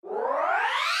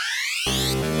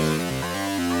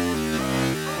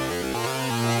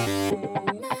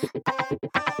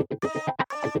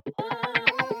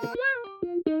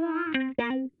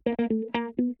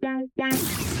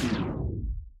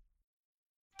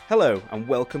Hello and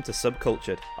welcome to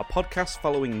Subcultured, a podcast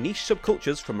following niche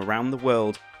subcultures from around the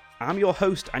world. I'm your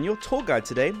host and your tour guide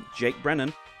today, Jake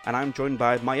Brennan, and I'm joined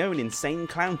by my own insane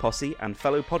clown posse and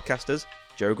fellow podcasters,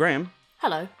 Joe Graham.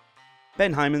 Hello.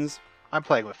 Ben Hymans. I'm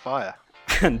playing with fire.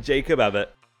 And Jacob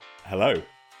Abbott. Hello.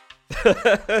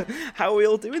 How are we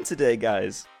all doing today,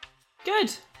 guys?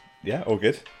 Good. Yeah, all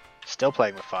good. Still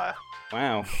playing with fire.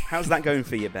 Wow, how's that going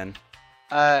for you, Ben?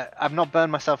 I've not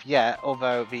burned myself yet,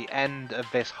 although the end of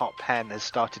this hot pen has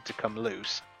started to come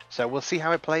loose. So we'll see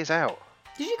how it plays out.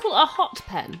 Did you call it a hot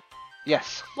pen?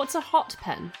 Yes. What's a hot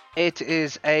pen? It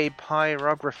is a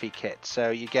pyrography kit, so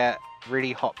you get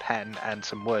really hot pen and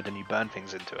some wood and you burn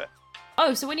things into it.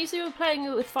 Oh, so when you say you were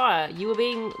playing with fire, you were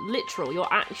being literal.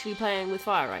 You're actually playing with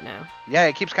fire right now. Yeah,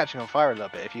 it keeps catching on fire a little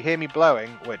bit. If you hear me blowing,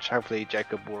 which hopefully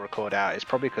Jacob will record out, it's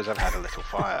probably because I've had a little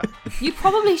fire. You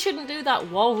probably shouldn't do that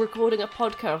while recording a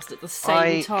podcast at the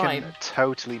same time. I can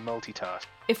totally multitask.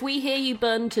 If we hear you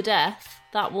burn to death,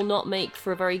 that will not make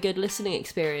for a very good listening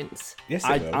experience. Yes,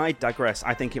 it will. I digress.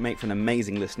 I think it makes for an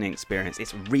amazing listening experience.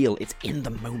 It's real. It's in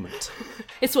the moment.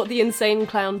 It's what the Insane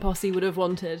Clown Posse would have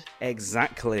wanted.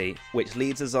 Exactly. Which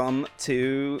leads us on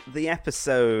to the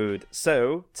episode.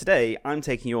 So, today I'm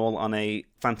taking you all on a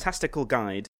fantastical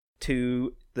guide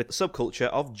to the subculture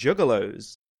of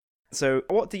juggalos. So,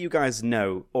 what do you guys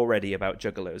know already about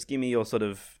juggalos? Give me your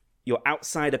your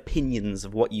outside opinions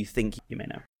of what you think you may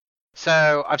know.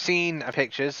 So, I've seen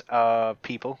pictures of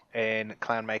people in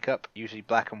clown makeup, usually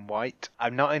black and white.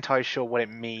 I'm not entirely sure what it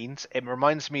means. It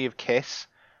reminds me of Kiss.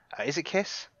 Is it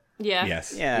Kiss? Yeah.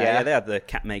 Yes. Yeah, they had the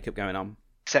cat makeup going on.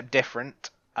 Except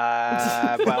different.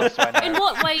 What else do I know? In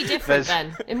what way different,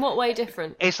 then? In what way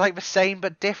different? It's like the same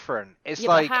but different. It's Yeah,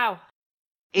 like but how?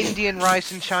 Indian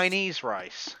rice and Chinese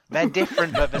rice. They're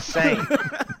different but the same.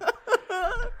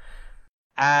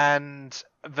 And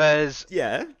there's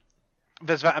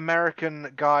that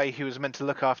American guy who was meant to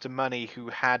look after money who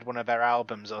had one of their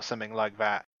albums or something like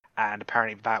that, and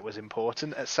apparently that was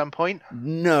important at some point.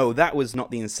 No, that was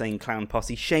not the Insane Clown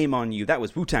Posse. Shame on you. That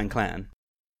was Wu-Tang Clan.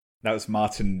 That was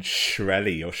Martin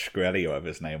Shkreli or whatever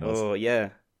his name was. Oh, yeah.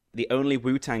 The only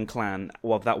Wu-Tang Clan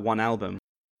of that one album.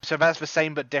 So that's the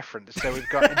same but different. So we've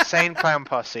got Insane Clown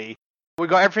Posse. We've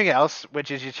got everything else, which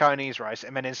is your Chinese rice,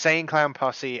 and then Insane Clown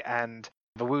Posse and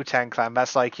the Wu-Tang Clan.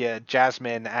 That's like your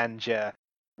jasmine and your...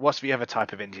 What's the other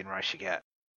type of Indian rice you get?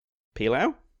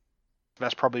 Pilau?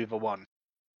 That's probably the one.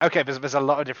 Okay, there's a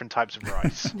lot of different types of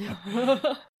rice.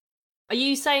 Are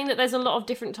you saying that there's a lot of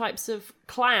different types of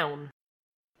clown?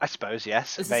 I suppose,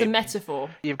 yes. Is this a metaphor?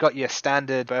 You've got your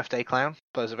standard birthday clown,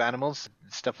 those of animals,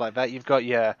 stuff like that. You've got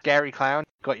your scary clown,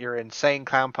 got your Insane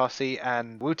Clown Posse,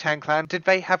 and Wu-Tang Clan. Did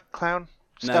they have clown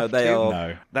No, stuff they too? are.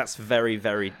 No. That's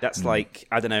that's like,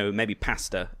 I don't know, maybe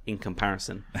pasta in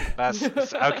comparison.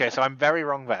 Okay, so I'm very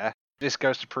wrong there. This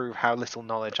goes to prove how little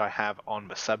knowledge I have on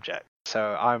the subject.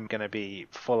 So I'm going to be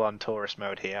full-on tourist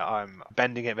mode here. I'm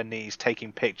bending at the knees,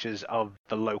 taking pictures of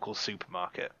the local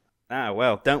supermarket. Ah,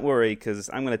 well, don't worry, because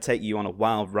I'm going to take you on a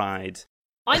wild ride.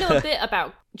 I know a bit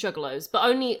about juggalos, but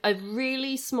only a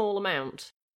really small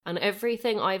amount. And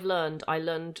everything I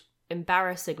learned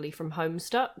embarrassingly from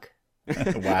Homestuck. Wow.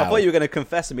 I thought you were going to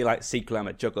confess and be like, secretly I'm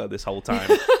a juggalo this whole time.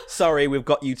 Sorry, we've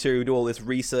got you to do all this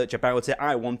research about it.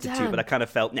 I wanted to, Damn. but I kind of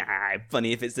felt,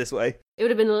 funny if it's this way. It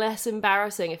would have been less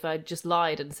embarrassing if I just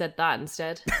lied and said that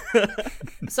instead.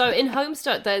 So in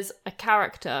Homestuck, there's a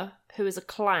character who is a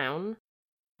clown.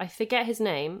 I forget his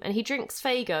name, and he drinks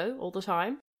Faygo all the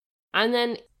time. And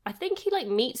then I think he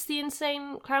meets the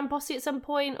Insane Clown Posse at some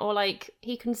point, or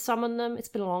he can summon them. It's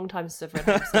been a long time since I've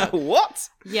read Homestuck. What?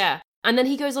 Yeah. And then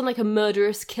he goes on a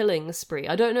murderous killing spree.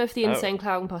 I don't know if the Insane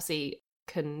Clown Posse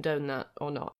condone that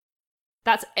or not.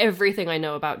 That's everything I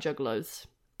know about juggalos.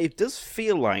 It does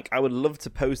feel like I would love to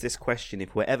pose this question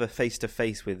if we're ever face to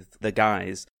face with the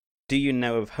guys. Do you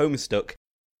know of Homestuck,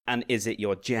 and is it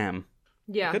your jam?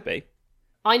 Yeah. Could be.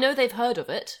 I know they've heard of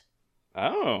it.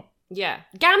 Oh. Yeah.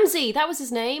 Gamzee, that was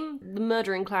his name. The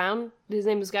murdering clown. His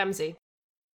name was Gamzee.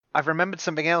 I've remembered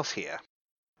something else here.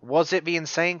 Was it the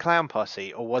Insane Clown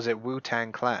Posse, or was it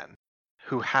Wu-Tang Clan,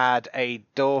 who had a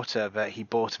daughter that he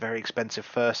bought a very expensive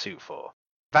fursuit for?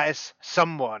 That is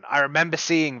someone. I remember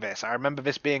seeing this. I remember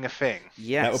this being a thing.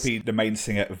 Yes. That would be the main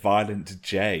singer, Violent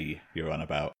J, you're on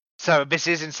about. So this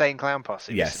is Insane Clown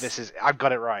Posse. Yes. This is. I've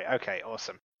got it right. Okay,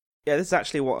 awesome. Yeah, this is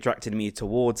actually what attracted me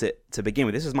towards it to begin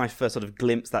with. This was my first sort of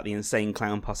glimpse that the Insane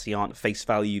Clown Posse aren't face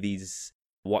value these,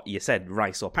 what you said,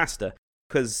 rice or pasta.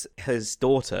 Because his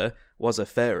daughter was a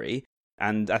furry,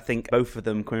 and I think both of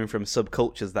them coming from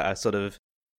subcultures that are sort of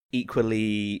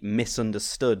equally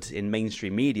misunderstood in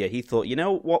mainstream media, he thought, you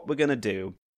know what we're going to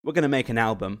do? We're going to make an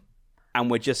album, and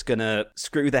we're just gonna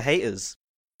screw the haters.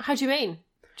 How do you mean?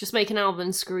 Just make an album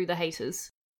and screw the haters?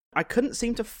 I couldn't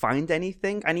seem to find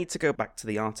anything. I need to go back to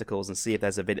the articles and see if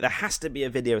there's a video. There has to be a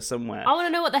video somewhere. I want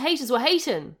to know what the haters were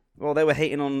hating. Well, they were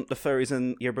hating on the furries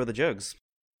and your brother Jugs.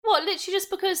 What, literally just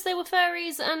because they were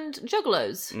furries and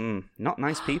juggalos? Not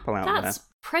nice people out there. That's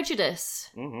prejudice.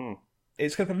 Mm-hmm.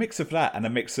 It's kind of a mix of that and a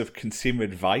mix of consumer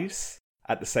advice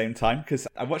at the same time, because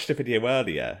I watched a video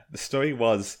earlier. The story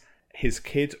was his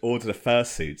kid ordered a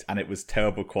fursuit and it was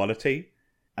terrible quality.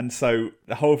 And so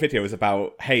the whole video was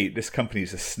about, hey, this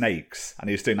company's a snakes. And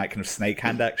he was doing like kind of snake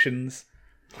hand actions.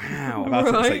 Wow. About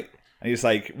it. Right. And he was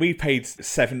like, we paid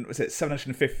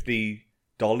 $750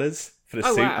 for the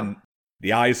Oh, suit. wow. And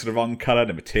the eyes were the wrong colour,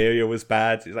 the material was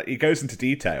bad. It's like, he goes into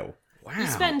detail. Wow. You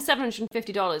spend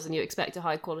 $750 and you expect a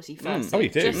high quality fursuit. Oh, you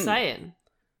do. Just saying.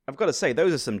 I've got to say,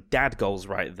 those are some dad goals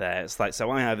right there. It's like, so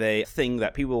I have a thing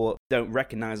that people don't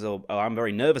recognize or I'm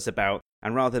very nervous about.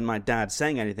 And rather than my dad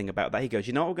saying anything about that, he goes,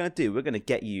 you know what we're going to do? We're going to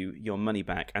get you your money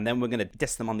back. And then we're going to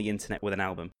diss them on the internet with an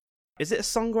album. Is it a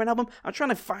song or an album? I'm trying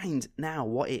to find now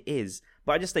what it is.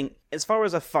 But I just think, as far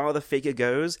as a father figure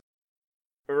goes,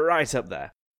 right up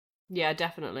there. Yeah,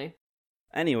 definitely.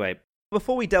 Anyway,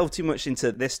 before we delve too much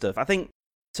into this stuff, I think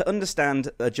to understand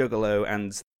a Juggalo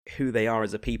and who they are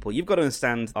as a people, you've got to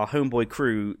understand our homeboy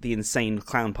crew, the Insane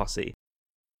Clown Posse.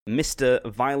 Mr.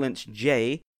 Violent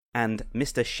J and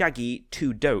Mr. Shaggy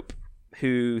 2 Dope,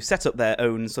 who set up their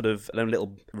own sort of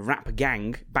little rap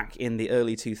gang back in the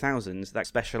early 2000s that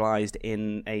specialized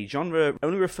in a genre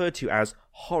only referred to as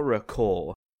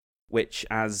horrorcore, which,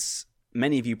 as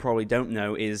many of you probably don't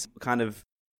know, is kind of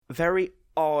very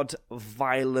odd,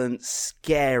 violent,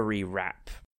 scary rap,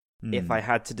 if I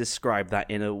had to describe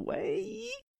that in a way.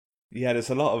 Yeah, there's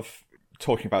a lot of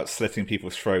talking about slitting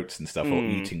people's throats and stuff, or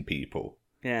eating people.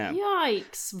 Yeah.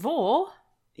 Yikes. Vor?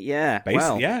 Yeah, Basically,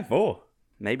 well, yeah, Vor.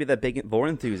 maybe they're big Vor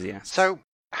enthusiasts. So,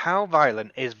 how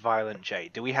violent is Violent J?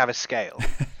 Do we have a scale?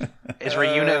 Is there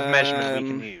a unit of measurement we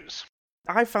can use?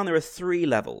 I found there are 3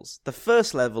 levels. The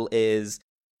first level is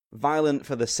violent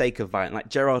for the sake of violent, like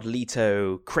Gerard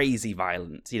Leto, crazy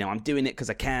violent. You know, I'm doing it because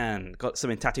I can, got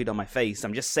something tattooed on my face,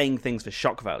 I'm just saying things for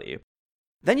shock value.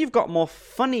 Then you've got more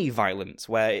funny violence,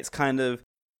 where it's kind of,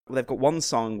 they've got one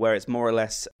song where it's more or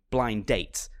less blind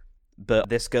date, but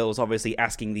this girl's obviously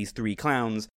asking these 3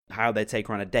 clowns how they take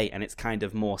her on a date, and it's kind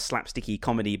of more slapsticky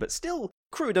comedy, but still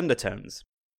crude undertones.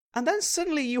 And then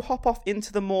suddenly you hop off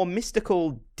into the more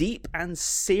mystical, deep and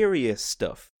serious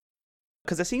stuff.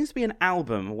 Because there seems to be an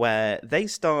album where they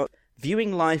start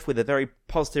viewing life with a very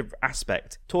positive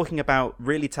aspect, talking about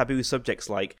really taboo subjects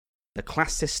like the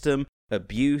class system,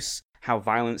 abuse, how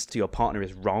violence to your partner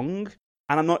is wrong.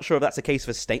 And I'm not sure if that's a case of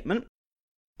a statement,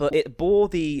 but it bore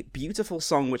the beautiful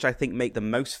song which I think make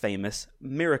them most famous,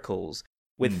 Miracles,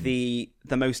 with the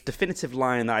most definitive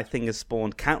line that I think has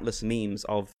spawned countless memes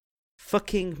of,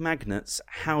 fucking magnets,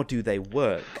 how do they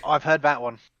work? I've heard that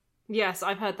one. Yes,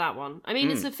 I've heard that one. I mean,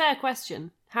 it's a fair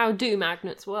question. How do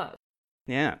magnets work?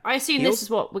 Yeah. I assume He'll- this is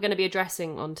what we're going to be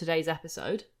addressing on today's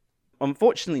episode.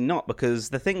 Unfortunately not, because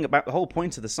the thing about the whole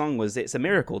point of the song was it's a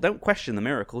miracle. Don't question the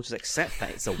miracle, just accept that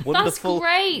it's a wonderful That's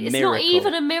great. It's miracle. not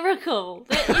even a miracle.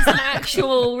 There is an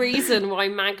actual reason why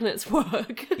magnets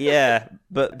work. Yeah,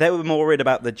 but they were more worried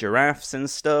about the giraffes and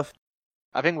stuff.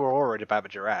 I think we're all worried about the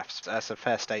giraffes. That's a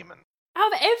fair statement.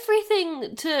 Out of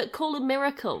everything to call a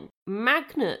miracle,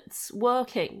 magnets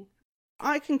working.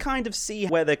 I can kind of see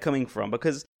where they're coming from,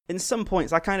 because in some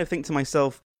points I kind of think to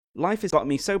myself, life has got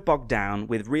me so bogged down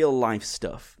with real life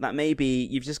stuff that maybe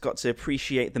you've just got to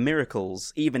appreciate the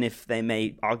miracles, even if they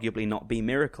may arguably not be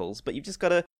miracles, but you've just got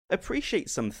to appreciate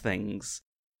some things.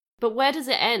 But where does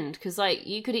it end? Because, like,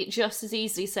 you could just as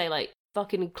easily say, like,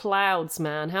 fucking clouds,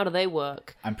 man. How do they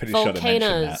work? I'm pretty sure they mentioned that.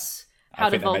 Volcanoes. How I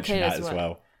do think they mentioned volcanoes that as work?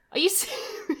 well. Are you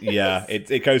serious? Yeah,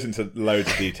 it goes into loads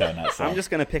of detail in that song. I'm just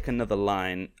going to pick another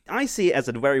line. I see it as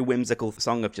a very whimsical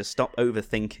song of just stop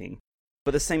overthinking.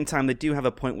 But at the same time, they do have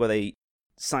a point where they,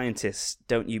 scientists,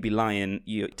 don't you be lying,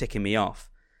 you're ticking me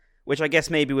off. Which I guess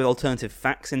maybe with alternative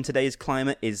facts in today's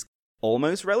climate is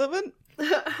almost relevant?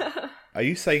 Are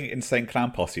you saying Insane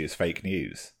Clown Posse is fake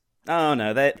news? Oh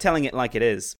no, they're telling it like it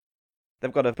is.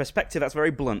 They've got a perspective that's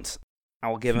very blunt.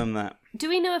 I'll give them that. Do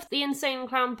we know if the Insane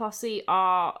Clown Posse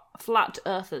are flat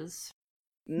earthers?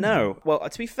 No. Well,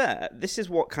 to be fair, this is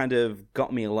what kind of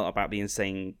got me a lot about the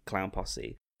Insane Clown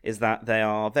Posse, is that they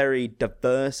are very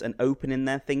diverse and open in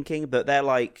their thinking, but they're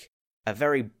like a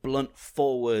very blunt,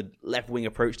 forward, left-wing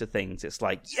approach to things. It's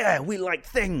like, yeah, we like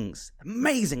things.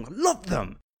 Amazing. I love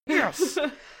them. Yes.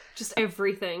 Just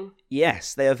everything.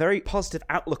 Yes, they have a very positive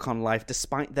outlook on life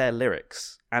despite their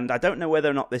lyrics. And I don't know whether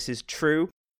or not this is true.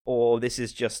 or this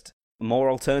is just more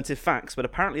alternative facts, but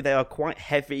apparently they are quite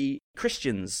heavy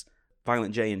Christians,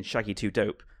 Violent J and Shaggy 2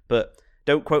 Dope. But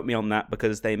don't quote me on that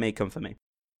because they may come for me.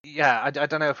 Yeah, I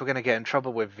don't know if we're going to get in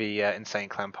trouble with the Insane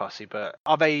Clown Posse, but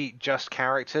are they just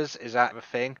characters? Is that a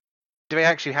thing? Do they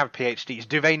actually have PhDs?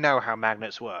 Do they know how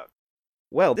magnets work?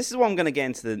 Well, this is what I'm going to get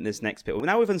into this next bit.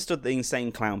 Now we've understood the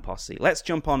Insane Clown Posse, let's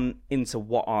jump on into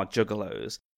what are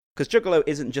Juggalos. Because Juggalo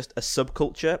isn't just a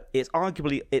subculture, it's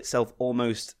arguably itself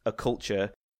almost a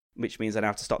culture, which means I now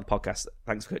have to stop the podcast.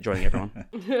 Thanks for joining, everyone.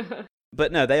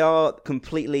 But no, they are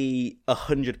completely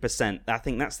 100%. I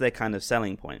think that's their kind of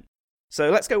selling point. So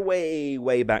let's go way,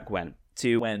 way back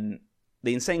to when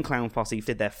the Insane Clown Posse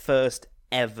did their first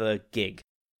ever gig.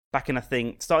 Back in, I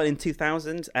think, started in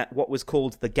 2000 at what was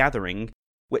called The Gathering,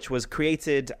 which was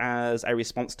created as a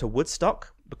response to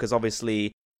Woodstock, because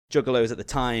obviously Juggalos at the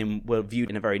time were viewed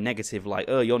in a very negative light.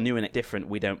 Oh, you're new and different.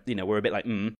 We don't, we're a bit like,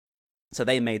 So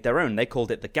they made their own. They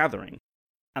called it The Gathering.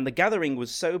 And The Gathering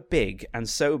was so big and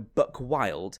so buck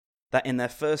wild that in their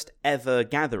first ever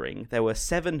gathering, there were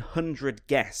 700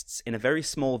 guests in a very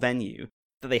small venue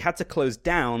that they had to close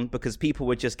down because people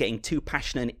were just getting too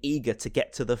passionate and eager to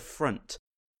get to the front.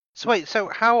 So wait, so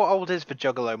how old is the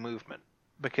Juggalo movement?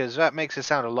 Because that makes it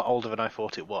sound a lot older than I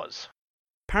thought it was.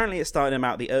 Apparently it started in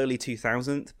about the early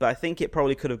 2000s, but I think it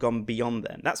probably could have gone beyond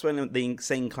then. That's when the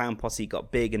Insane Clown Posse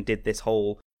got big and did this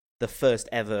whole, the first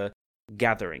ever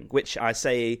gathering, which I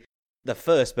say the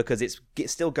first because it's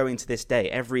still going to this day.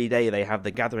 Every day they have the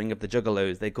gathering of the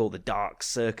Juggalos, they call the Dark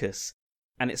Circus,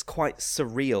 and it's quite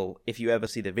surreal if you ever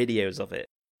see the videos of it.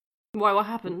 Why, what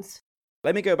happens?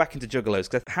 Let me go back into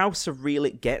Juggalos, because how surreal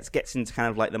it gets into kind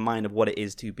of like the mind of what it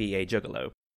is to be a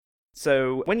Juggalo.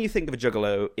 So when you think of a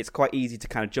Juggalo, it's quite easy to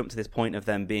kind of jump to this point of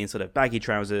them being sort of baggy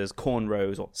trousers,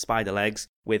 cornrows, or spider legs,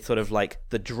 with sort of like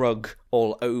the drug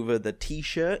all over the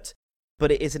t-shirt.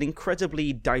 But it is an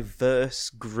incredibly diverse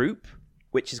group,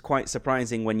 which is quite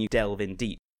surprising when you delve in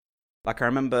deep. Like, I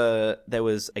remember there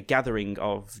was a gathering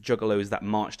of Juggalos that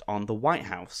marched on the White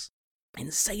House.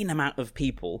 Insane amount of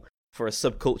people for a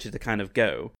subculture to kind of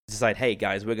go. Decide, hey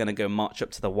guys, we're going to go march up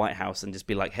to the White House and just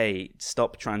be like, hey,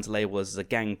 stop trying to label us as a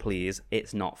gang, please.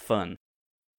 It's not fun.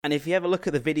 And if you ever look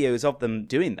at the videos of them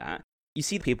doing that, you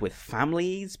see people with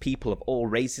families, people of all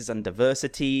races and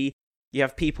diversity. You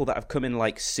have people that have come in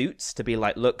like suits to be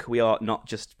like, look, we are not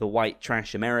just the white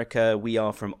trash America, we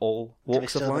are from all walks of Do they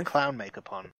still have life. the clown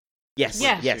makeup on? Yes,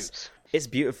 Yeah. yes. Suits. It's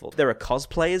beautiful. There are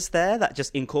cosplayers there that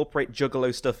just incorporate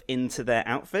Juggalo stuff into their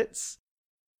outfits.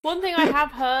 One thing I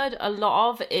have heard a lot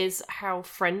of is how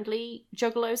friendly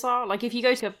Juggalos are. Like, if you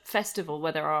go to a festival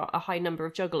where there are a high number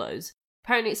of Juggalos,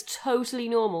 apparently it's totally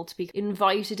normal to be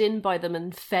invited in by them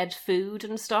and fed food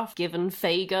and stuff, given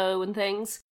Faygo and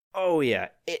things. Oh yeah,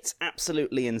 it's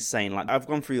absolutely insane. Like, I've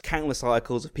gone through countless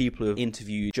articles of people who have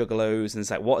interviewed Juggalos, and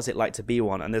it's like, what is it like to be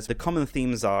one? And there's the common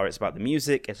themes are, it's about the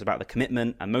music, it's about the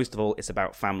commitment, and most of all, it's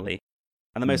about family.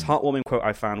 And the most heartwarming quote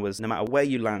I found was, no matter where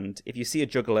you land, if you see a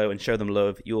Juggalo and show them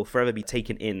love, you will forever be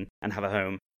taken in and have a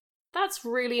home. That's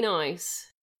really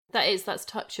nice. That's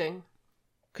touching.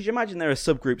 Could you imagine there are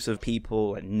subgroups of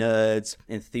people, like nerds,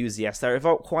 enthusiasts, that are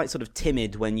all quite sort of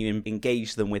timid when you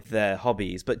engage them with their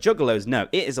hobbies. But Juggalos, no,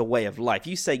 it is a way of life.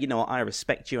 You say, you know what, I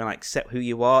respect you and I accept who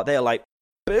you are. They're like,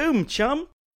 boom, chum,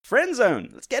 friend zone,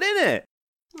 let's get in it.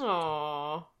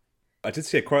 Aww. I did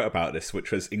see a quote about this,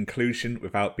 which was inclusion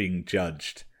without being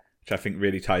judged, which I think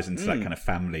really ties into that kind of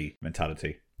family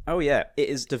mentality. Oh yeah, it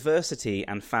is diversity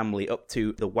and family up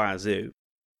to the wazoo.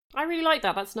 I really like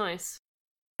that. That's nice.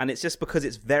 And it's just because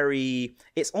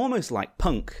it's almost like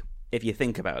punk, if you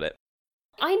think about it.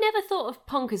 I never thought of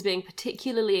punk as being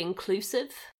particularly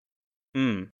inclusive.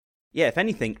 Yeah, if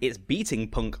anything, it's beating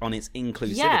punk on its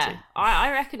inclusivity. Yeah,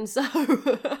 I reckon so.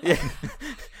 Yeah.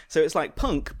 So it's like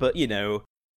punk, but,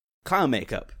 clown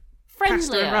makeup. Friendlier.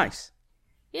 Pasta and rice.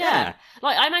 Yeah.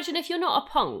 Like, I imagine if you're not a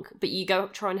punk, but you go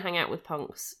try and hang out with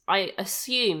punks, I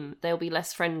assume they'll be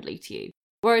less friendly to you.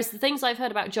 Whereas the things I've heard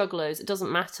about Juggalos, it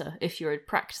doesn't matter if you're a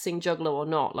practicing Juggalo or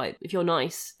not. Like, if you're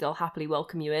nice, they'll happily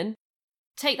welcome you in.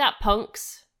 Take that,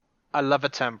 punks. I love a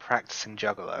term practicing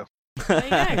Juggalo. There you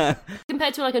go.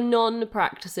 Compared to, like, a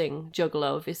non-practicing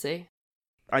Juggalo, obviously.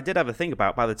 I did have a think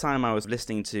about, by the time I was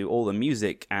listening to all the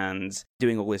music and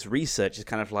doing all this research, it's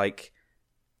kind of like,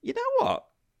 you know what?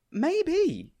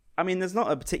 Maybe. I mean, there's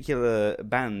not a particular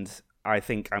band I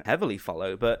think I heavily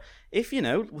follow, but if,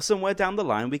 somewhere down the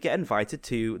line we get invited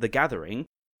to the gathering,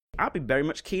 I'd be very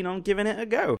much keen on giving it a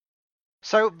go.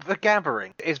 So, the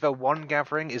gathering, is there one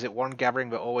gathering? Is it one gathering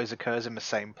that always occurs in the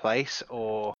same place,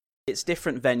 or...? It's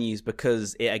different venues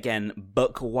because it, again,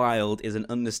 buck wild is an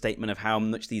understatement of how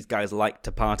much these guys like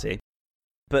to party.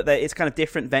 but it's kind of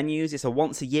different venues. It's a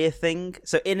once-a-year thing.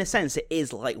 So in a sense, it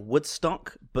is like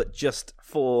Woodstock, but just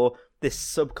for this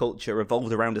subculture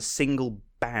revolved around a single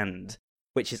band,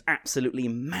 which is absolutely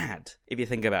mad if you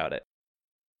think about it.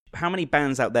 How many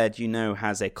bands out there do you know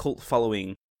has a cult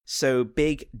following so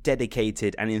big,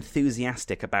 dedicated, and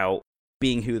enthusiastic about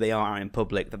being who they are in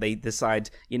public that they decide,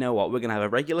 you know what, we're going to have a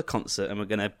regular concert and we're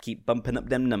going to keep bumping up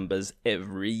them numbers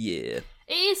every year?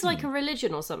 It is like a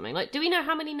religion or something. Like, do we know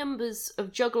how many numbers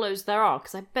of juggalos there are?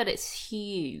 Because I bet it's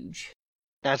huge.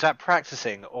 Now, is that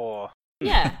practicing or...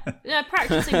 Yeah,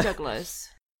 practicing juggalos.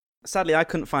 Sadly, I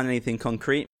couldn't find anything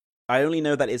concrete. I only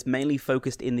know that it's mainly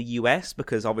focused in the US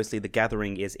because obviously the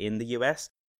gathering is in the US.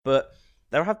 But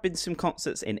there have been some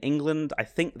concerts in England. I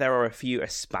think there are a few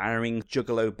aspiring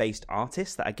juggalo-based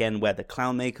artists that, again, wear the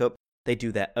clown makeup. They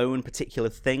do their own particular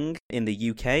thing in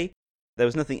the UK. There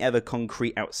was nothing ever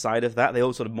concrete outside of that. They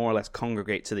all sort of more or less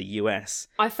congregate to the US.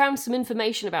 I found some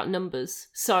information about numbers.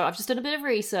 So I've just done a bit of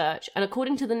research, and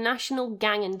according to the National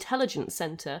Gang Intelligence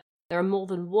Centre, there are more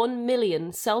than 1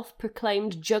 million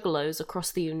self-proclaimed juggalos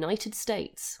across the United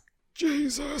States.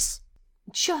 Jesus!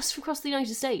 Just across the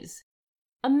United States.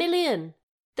 1 million!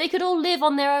 They could all live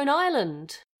on their own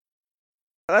island.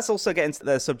 Let's also get into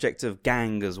the subject of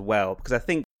gang as well, because I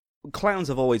think clowns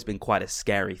have always been quite a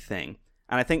scary thing.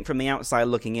 And I think from the outside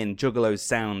looking in, juggalos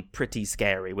sound pretty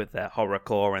scary with their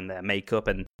horrorcore and their makeup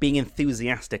and being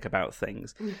enthusiastic about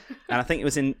things. And I think it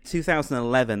was in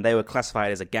 2011 they were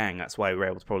classified as a gang. That's why we were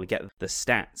able to probably get the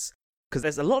stats. Because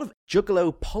there's a lot of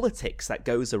juggalo politics that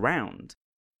goes around.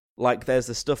 Like there's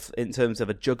the stuff in terms of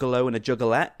a juggalo and a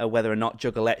juggalette, or whether or not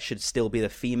juggalette should still be the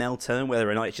female term,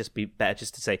 whether or not it's just be better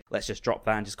just to say, let's just drop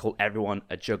that and just call everyone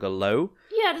a juggalo.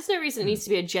 Yeah, there's no reason it needs to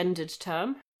be a gendered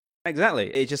term. Exactly.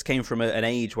 It just came from an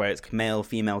age where it's male,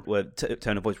 female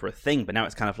tone of voice were a thing, but now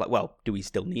it's kind of like, well, do we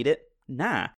still need it?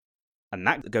 Nah. And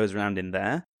that goes around in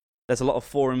there. There's a lot of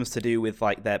forums to do with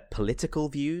like their political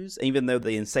views. Even though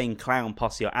the Insane Clown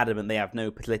Posse are adamant they have no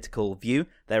political view,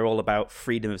 they're all about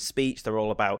freedom of speech, they're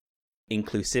all about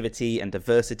inclusivity and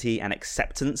diversity and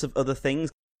acceptance of other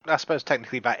things. I suppose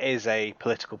technically that is a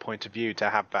political point of view to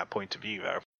have that point of view,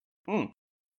 though.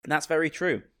 That's very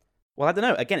true. Well, I don't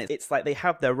know. Again, it's like they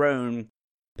have their own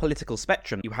political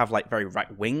spectrum. You have like very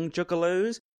right-wing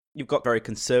juggalos. You've got very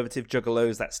conservative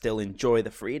juggalos that still enjoy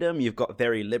the freedom. You've got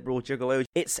very liberal juggalos.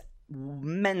 It's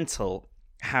mental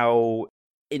how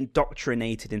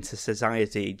indoctrinated into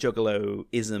society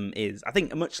juggaloism is. I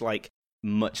think much like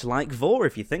Vor,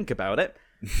 if you think about it.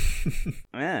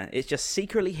 Yeah, it's just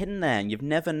secretly hidden there and you've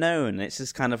never known. It's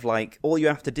just kind of like, all you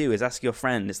have to do is ask your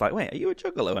friend. It's like, wait, are you a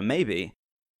juggalo? And maybe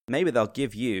they'll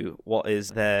give you what is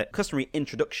their customary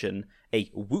introduction, a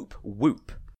whoop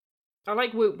whoop. I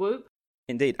like whoop whoop.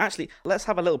 Indeed. Actually, let's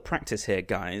have a little practice here,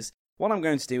 guys. What I'm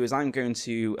going to do is I'm going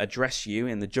to address you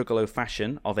in the juggalo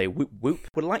fashion of a whoop whoop.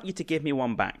 Would like you to give me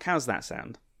one back. How's that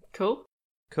sound? Cool.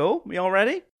 Cool? We all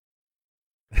ready?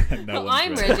 No,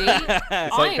 I'm ready.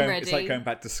 It's like going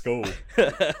back to school.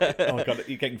 Oh god,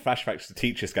 you're getting flashbacks to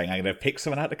teachers going, I'm going to pick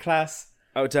someone out of class.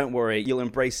 Oh, don't worry. You'll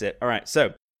embrace it. All right,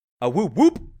 so, a whoop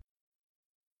whoop.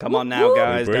 Come on now,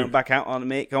 guys. Whoop, whoop. Don't back out on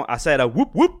me. Come on. I said a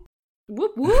whoop whoop.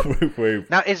 Whoop whoop. Whoop, whoop.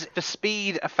 Now, is the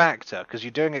speed a factor? Because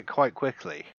you're doing it quite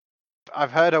quickly.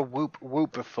 I've heard a whoop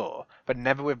whoop before, but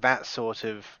never with that sort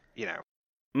of, you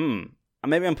know.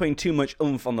 Maybe I'm putting too much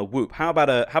oomph on the whoop. How about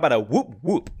a whoop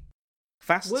whoop?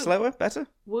 Fast, Whoop. slower, better?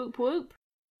 Whoop whoop.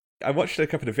 I watched a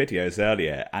couple of videos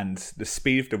earlier, and the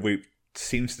speed of the whoop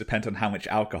seems to depend on how much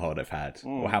alcohol they've had,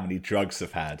 or how many drugs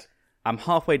they've had. I'm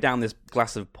halfway down this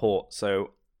glass of port,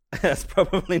 so that's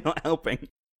probably not helping.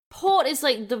 Port is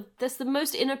like that's the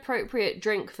most inappropriate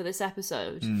drink for this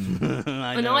episode.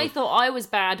 I thought I was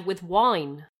bad with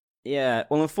wine. Yeah,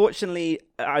 well, unfortunately,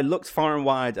 I looked far and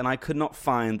wide, and I could not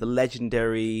find the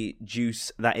legendary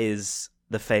juice that is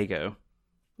the Faygo.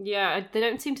 Yeah, they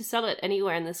don't seem to sell it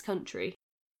anywhere in this country.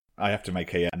 I have to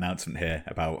make an announcement here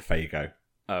about Faygo.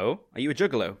 Oh, are you a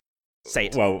juggalo? Say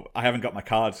it. Well, I haven't got my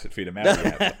card through the mail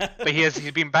yet. But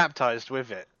he's been baptized with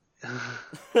it.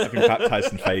 I've been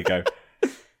baptised in Faygo.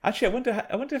 Actually,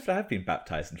 I wonder if I have been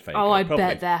baptised in Faygo. Oh, I Probably.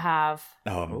 bet there have.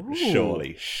 Oh, Ooh.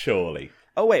 surely.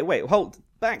 Oh, wait, hold.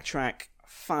 Backtrack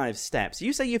 5 steps.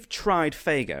 You say you've tried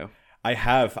Faygo? I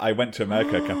have. I went to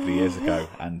America a couple of years ago,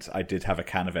 and I did have a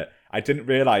can of it. I didn't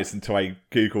realise until I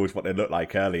Googled what they looked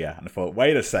like earlier, and I thought,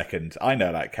 wait a second, I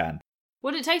know that can.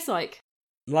 What did it taste like?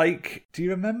 Like, do you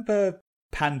remember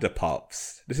Panda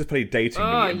Pops? This is probably dating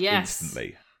me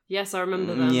instantly. Yes, I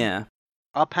remember them. Yeah.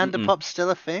 Are Panda Pops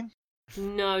still a thing?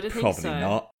 No, I don't think Probably so.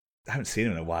 not. I haven't seen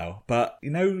them in a while, but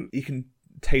you know, you can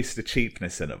taste the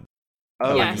cheapness in them.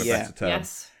 Oh, yes. For lack of a better term.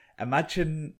 Yes.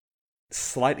 Imagine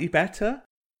slightly better.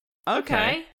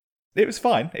 Okay. It was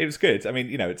fine. It was good. I mean,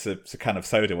 it's a can of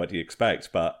soda. What do you expect?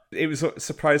 But it was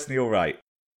surprisingly all right.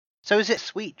 So is it a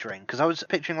sweet drink? Because I was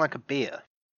picturing like a beer.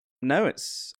 No,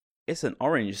 it's an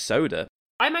orange soda.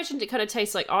 I imagined it kind of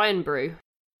tastes like Iron Brew.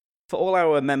 For all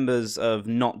our members of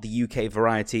not the UK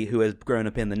variety who has grown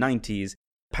up in the 90s,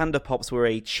 Panda Pops were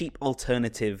a cheap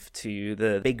alternative to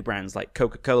the big brands like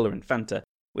Coca-Cola and Fanta,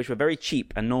 which were very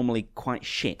cheap and normally quite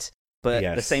shit. But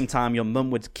at the same time, your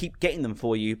mum would keep getting them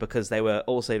for you because they were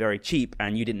also very cheap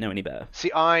and you didn't know any better.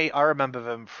 See, I remember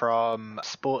them from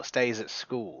sports days at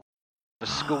school. The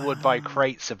school would buy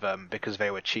crates of them because they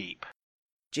were cheap.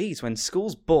 Jeez, when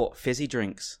schools bought fizzy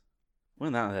drinks.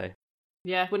 When that they?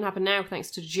 Yeah, wouldn't happen now thanks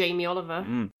to Jamie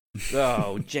Oliver.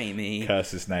 Oh, Jamie.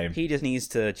 Curse his name. He just needs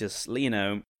to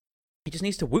he just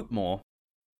needs to whoop more.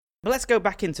 But let's go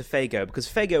back into Faygo, because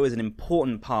Faygo is an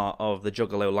important part of the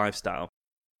Juggalo lifestyle.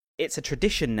 It's a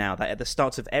tradition now that at the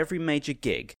start of every major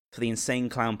gig for the Insane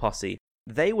Clown Posse,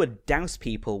 they would douse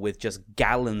people with just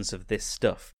gallons of this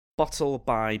stuff, bottle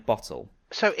by bottle.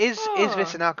 So is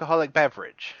this an alcoholic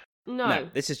beverage? No.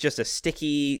 This is just a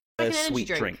sticky, Like an sweet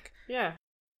energy drink. Yeah.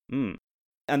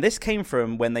 And this came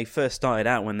from when they first started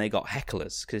out, when they got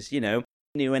hecklers, because,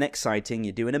 new and exciting,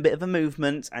 you're doing a bit of a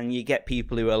movement, and you get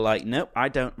people who are like, nope, I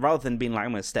don't, rather than being like,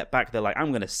 I'm going to step back, they're like,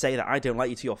 I'm going to say that I don't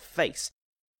like you to your face.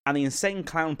 And the Insane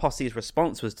Clown Posse's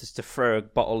response was just to throw a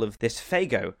bottle of this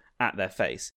Faygo at their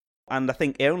face. And I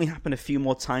think it only happened a few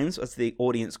more times as the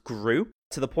audience grew,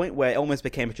 to the point where it almost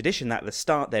became a tradition that at the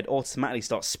start they'd automatically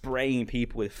start spraying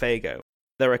people with Faygo.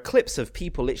 There are clips of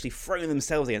people literally throwing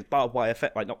themselves against barbed wire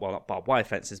not barbed wire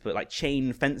fences, but like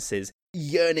chain fences,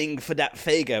 yearning for that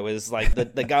Faygo as like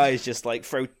the guys just like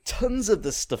throw tons of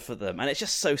the stuff at them, and it's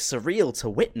just so surreal to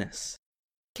witness.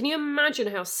 Can you imagine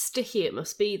how sticky it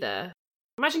must be there?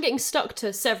 Imagine getting stuck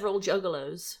to several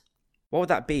juggalos. What would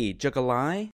that be?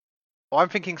 Juggalai? Well, I'm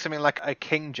thinking something like a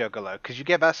king juggalo, because you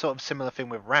get that sort of similar thing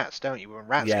with rats, don't you? When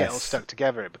rats get all stuck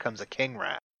together, it becomes a king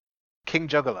rat. King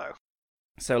juggalo.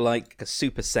 So like a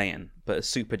Super Saiyan, but a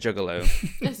super juggalo.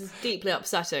 This is deeply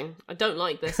upsetting. I don't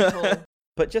like this at all.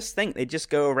 But just think, they just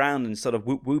go around and sort of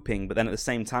whooping, but then at the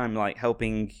same time, like,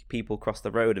 helping people cross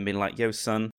the road and being like, yo,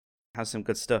 son, have some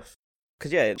good stuff.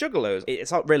 Because, yeah, juggalos,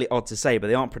 it's not really odd to say, but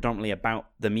they aren't predominantly about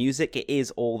the music. It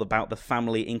is all about the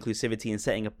family inclusivity and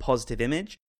setting a positive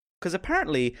image. Because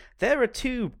apparently, there are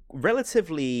two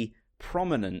relatively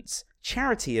prominent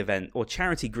charity event or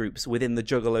charity groups within the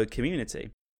juggalo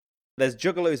community. There's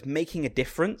Juggalos Making a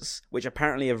Difference, which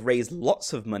apparently have raised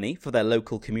lots of money for their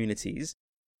local communities,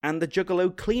 and the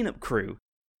Juggalo Cleanup Crew,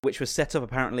 which was set up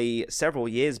apparently several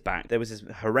years back. There was this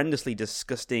horrendously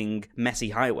disgusting, messy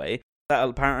highway that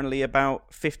apparently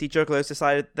about 50 Juggalos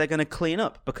decided they're going to clean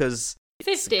up because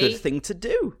 50? It's a good thing to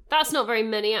do. That's not very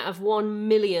many out of 1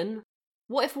 million.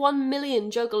 What if 1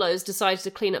 million Juggalos decided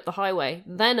to clean up the highway?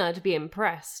 Then I'd be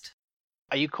impressed.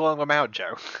 Are you calling them out,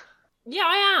 Joe? Yeah,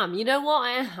 I am. You know what?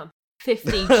 I am.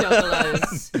 50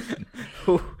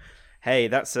 Juggalos. Hey,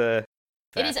 that's a...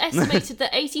 It is estimated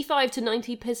that 85 to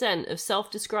 90% of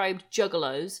self-described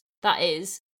Juggalos, that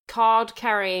is,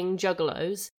 card-carrying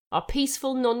Juggalos, are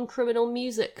peaceful, non-criminal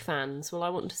music fans. Well, I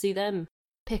want to see them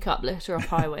pick up litter off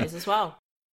highways as well.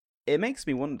 It makes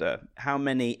me wonder how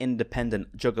many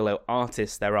independent Juggalo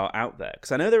artists there are out there.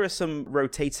 Because I know there are some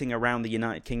rotating around the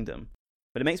United Kingdom.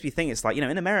 But it makes me think, it's like,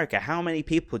 in America, how many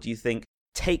people do you think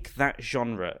take that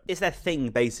genre? It's their thing,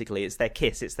 basically. It's their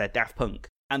Kiss, it's their Daft Punk.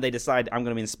 And they decide, I'm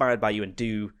going to be inspired by you and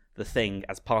do the thing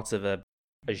as part of a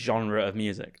genre of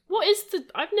music. What is the...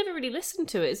 I've never really listened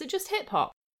to it. Is it just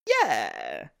hip-hop?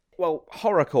 Yeah. Well,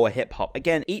 horrorcore hip-hop.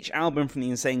 Again, each album from the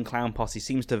Insane Clown Posse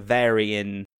seems to vary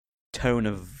in tone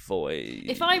of voice.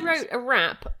 If I wrote a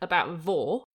rap about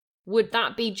Vor, would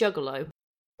that be Juggalo?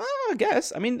 Oh, I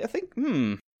guess. I mean, I think,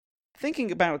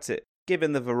 thinking about it,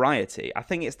 given the variety, I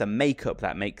think it's the makeup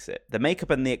that makes it. The makeup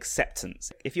and the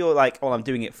acceptance. If you're like, oh, I'm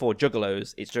doing it for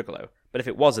Juggalos, it's Juggalo. But if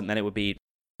it wasn't, then it would be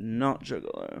not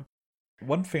Juggalo.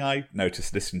 One thing I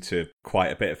noticed listening to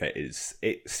quite a bit of it is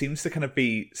it seems to kind of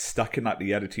be stuck in like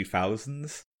the early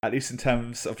 2000s, at least in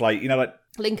terms of like, like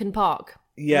Linkin Park.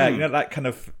 Yeah, that kind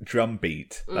of drum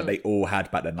beat that they all had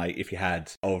back then. Like if you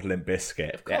had old Limp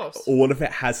Bizkit, of course. All of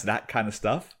it has that kind of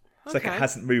stuff. It's Okay. like it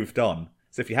hasn't moved on.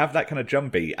 So if you have that kind of drum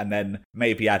beat and then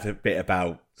maybe add a bit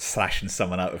about slashing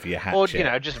someone out of your hatchet.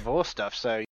 Or, just Vor stuff,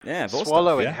 so Yeah, Vor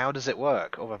swallowing, stuff, yeah. How does it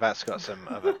work? Although that's got some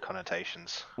other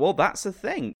connotations. Well, that's the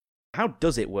thing. How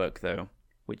does it work, though?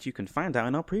 Which you can find out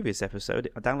in our previous episode,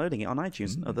 downloading it on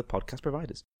iTunes and other podcast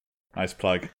providers. Nice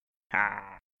plug.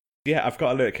 Ah. Yeah, I've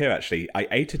got a lyric here, actually. I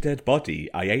ate a dead body.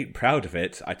 I ain't proud of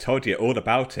it. I told you all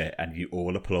about it, and you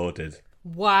all applauded.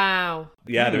 Wow.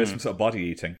 Yeah, there is some sort of body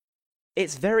eating.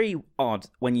 It's very odd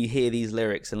when you hear these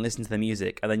lyrics and listen to the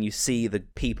music, and then you see the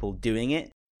people doing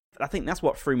it. I think that's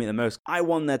what threw me the most. I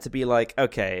want there to be like,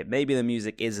 okay, maybe the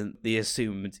music isn't the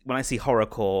assumed. When I see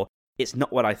horrorcore, it's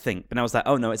not what I think. But I was like,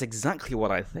 oh no, it's exactly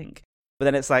what I think. But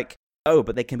then it's like, oh,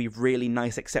 but they can be really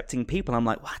nice, accepting people. I'm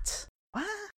like, what? What?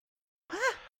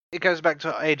 It goes back to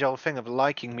the age-old thing of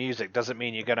liking music doesn't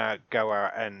mean you're going to go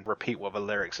out and repeat what the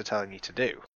lyrics are telling you to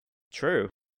do. True.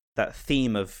 That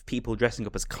theme of people dressing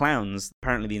up as clowns,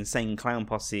 apparently the Insane Clown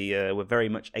Posse were very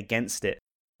much against it,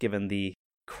 given the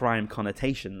crime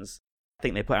connotations. I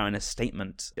think they put out in a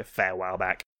statement a fair while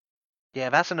back. Yeah,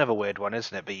 that's another weird one,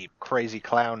 isn't it? The crazy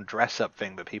clown dress-up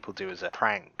thing that people do as a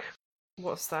prank.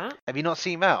 What's that? Have you not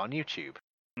seen that on YouTube?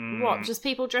 What, just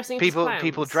people dressing up as clowns?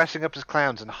 People dressing up as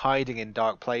clowns and hiding in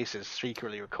dark places,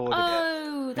 secretly recording it.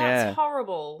 Oh, that's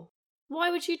horrible. Why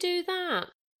would you do that?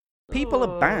 People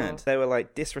are bad. They were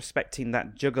like disrespecting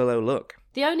that juggalo look.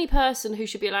 The only person who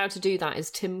should be allowed to do that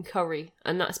is Tim Curry,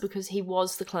 and that's because he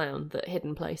was the clown that hid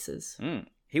in places.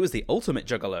 He was the ultimate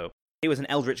juggalo. He was an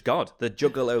eldritch god, the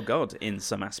juggalo god in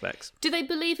some aspects. Do they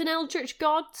believe in eldritch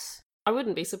gods? I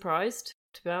wouldn't be surprised,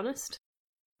 to be honest.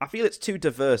 I feel it's too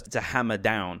diverse to hammer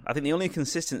down. I think the only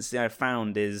consistency I've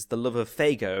found is the love of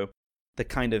Faygo, the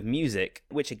kind of music,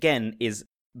 which again is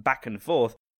back and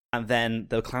forth, and then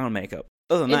the clown makeup.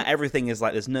 Other than that, everything is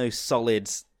like there's no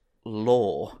solid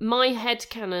lore. My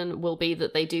headcanon will be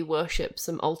that they do worship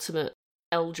some ultimate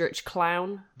eldritch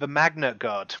clown. The Magnet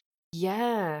God.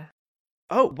 Yeah.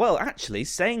 Oh, well, actually,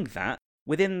 saying that,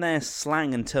 within their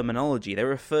slang and terminology, they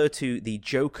refer to the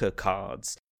Joker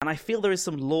cards. And I feel there is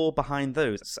some lore behind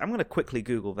those. I'm going to quickly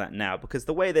Google that now, because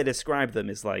the way they describe them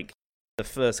is like the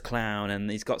first clown,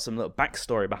 and he's got some little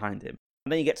backstory behind him.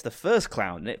 And then you get to the first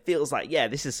clown, and it feels like, yeah,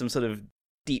 this is some sort of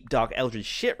deep, dark, eldritch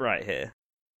shit right here.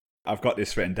 I've got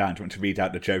this written down. Do you want to read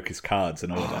out the Joker's cards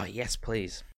in order? Oh, yes,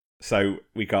 please. So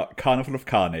we got Carnival of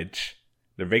Carnage,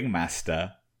 the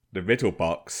Ringmaster, the Riddle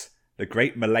Box, the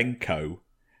Great Malenko,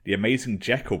 the Amazing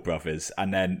Jekyll Brothers,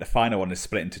 and then the final one is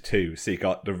split into two. So you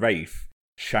got the Wraith,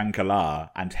 Shangri-La,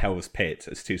 and Hell's Pit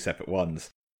as two separate ones.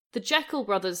 The Jekyll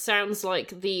Brothers sounds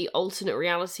like the alternate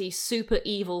reality super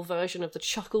evil version of the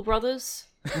Chuckle Brothers.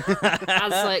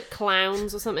 As like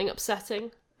clowns or something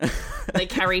upsetting. They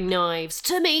carry knives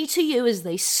to me, to you, as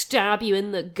they stab you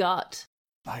in the gut.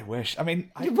 I wish. I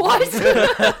mean...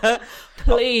 What?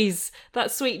 Please,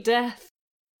 that sweet death.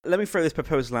 Let me throw this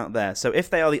proposal out there. So if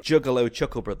they are the Juggalo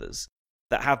Chuckle Brothers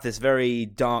that have this very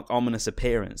dark, ominous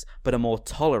appearance, but are more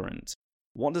tolerant,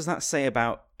 what does that say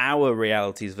about our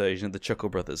reality's version of the Chuckle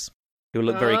Brothers, who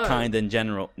look very kind and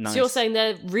general? Nice. So you're saying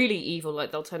they're really evil,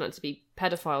 like they'll turn out to be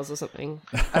pedophiles or something?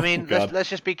 I mean, let's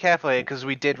just be careful here, because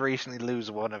we did recently lose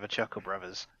one of the Chuckle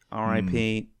Brothers.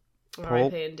 R.I.P.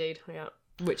 R.I.P. indeed, yeah.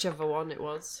 Whichever one it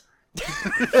was.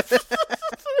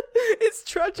 It's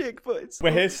tragic, but it's...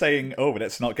 We're here saying, oh,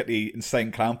 let's not get the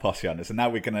Insane Clown Posse on us, and now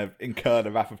we're going to incur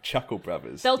the wrath of Chuckle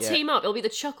Brothers. They'll team up. It'll be the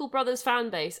Chuckle Brothers fan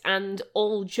base and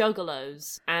all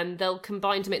Juggalos, and they'll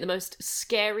combine to make the most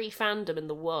scary fandom in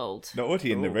the world. They're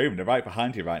already in the room. They're right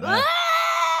behind you right now.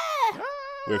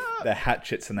 With their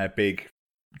hatchets and their big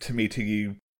to me to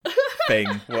you thing,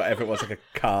 whatever it was, like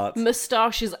a cart.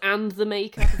 Moustaches and the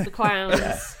makeup of the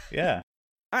clowns. Yeah.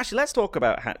 Actually, let's talk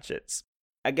about hatchets.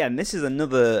 Again, this is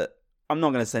another, I'm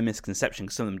not going to say misconception,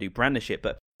 because some of them do brandish it,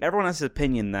 but everyone has an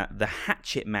opinion that the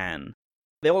Hatchet Man,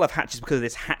 they all have hatchets because of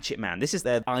this Hatchet Man. This is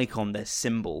their icon, their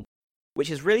symbol,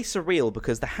 which is really surreal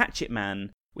because the Hatchet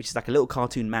Man, which is like a little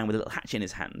cartoon man with a little hatchet in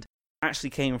his hand,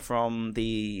 actually came from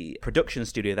the production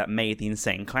studio that made the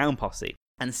Insane Clown Posse.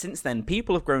 And since then,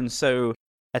 people have grown so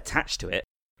attached to it,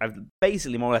 have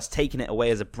basically more or less taken it away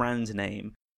as a brand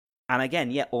name. And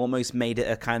again, yeah, almost made it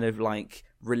a kind of like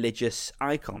religious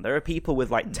icon. There are people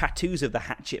with like tattoos of the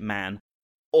Hatchet Man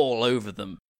all over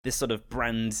them. This sort of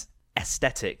brand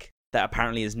aesthetic that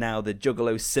apparently is now the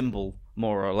Juggalo symbol,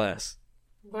 more or less.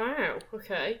 Wow,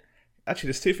 okay. Actually,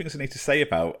 there's two things I need to say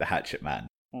about the Hatchet Man.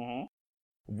 Mm-hmm.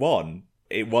 One,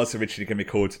 it was originally going to be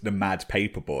called the Mad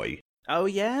Paperboy. Oh,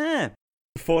 yeah.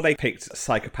 Before they picked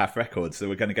Psychopath Records, they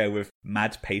were going to go with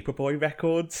Mad Paperboy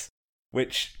Records,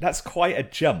 which that's quite a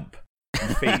jump in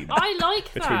theme. I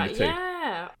like between that, the two.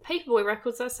 yeah. Paperboy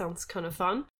Records, that sounds kind of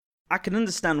fun. I can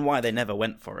understand why they never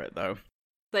went for it, though.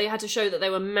 They had to show that they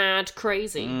were mad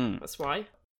crazy. That's why.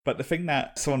 But the thing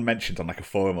that someone mentioned on like a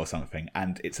forum or something,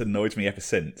 and it's annoyed me ever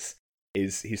since,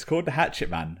 is he's called the Hatchet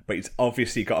Man, but he's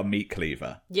obviously got a meat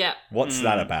cleaver. Yeah. What's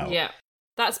that about? Yeah.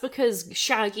 That's because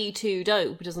Shaggy 2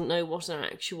 Dope doesn't know what an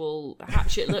actual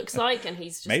hatchet looks like, and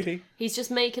he's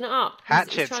just making it up. He's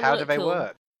Hatchets, trying to how look do they cool.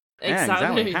 work? Yeah,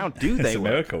 exactly. How do they It's a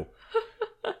work? miracle.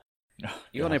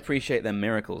 You want to appreciate their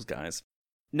miracles, guys.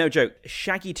 No joke,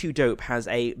 Shaggy 2 Dope has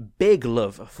a big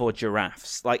love for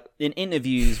giraffes. Like, in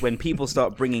interviews, when people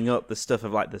start bringing up the stuff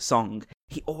of, like, the song,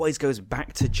 he always goes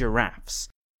back to giraffes.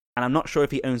 And I'm not sure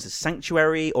if he owns a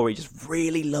sanctuary or he just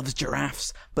really loves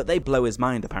giraffes, but they blow his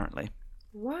mind, apparently.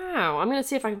 Wow, I'm going to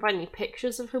see if I can find any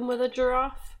pictures of him with a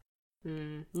giraffe.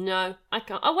 No, I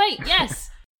can't. Oh, wait, yes!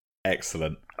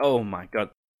 Excellent. Oh my god.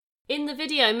 In the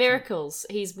video, Miracles,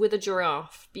 he's with a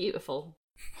giraffe. Beautiful.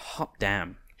 Hot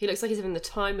damn. He looks like he's having the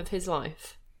time of his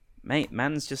life. Mate,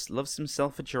 man's just loves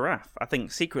himself a giraffe. I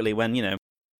think secretly when, you can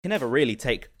never really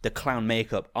take the clown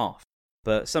makeup off.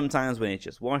 But sometimes when he's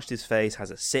just washed his face,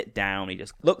 has a sit down, he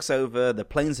just looks over the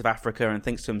plains of Africa and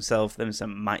thinks to himself, them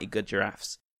some mighty good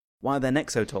giraffes. Why are their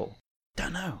necks so tall?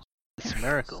 Don't know. It's a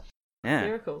miracle. Yeah.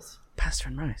 Miracles. Pasta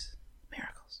and rice.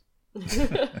 Miracles.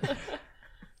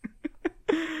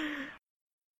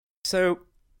 So,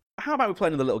 how about we play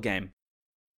another little game?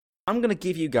 I'm going to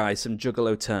give you guys some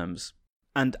Juggalo terms,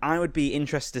 and I would be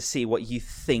interested to see what you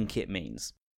think it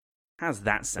means. How's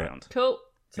that sound? Cool.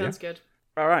 Sounds good.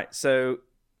 Alright, so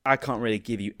I can't really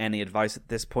give you any advice at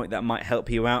this point that might help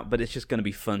you out, but it's just going to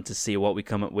be fun to see what we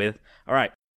come up with.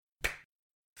 Alright.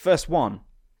 First one.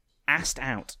 Assed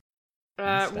out.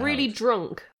 Really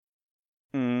drunk.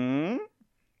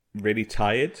 Really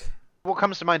tired? What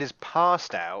comes to mind is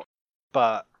passed out,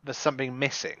 but there's something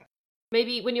missing.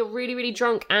 Maybe when you're really, really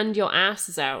drunk and your ass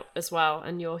is out as well,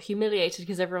 and you're humiliated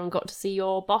because everyone got to see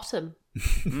your bottom.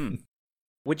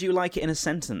 Would you like it in a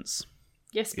sentence?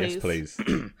 Yes, please. Yes, please.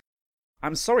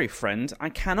 I'm sorry, friend, I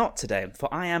cannot today,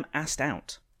 for I am assed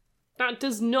out. That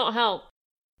does not help.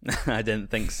 I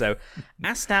didn't think so.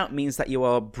 Assed out means that you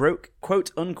are broke,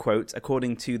 quote unquote,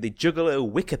 according to the Juggalo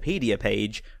Wikipedia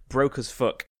page, broke as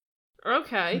fuck.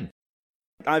 Okay.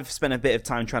 I've spent a bit of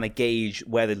time trying to gauge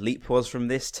where the leap was from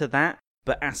this to that,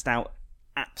 but assed out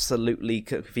absolutely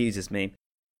confuses me.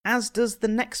 As does the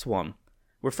next one,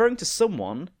 referring to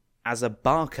someone as a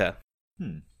barker.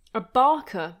 A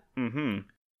barker? Something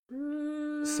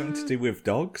to do with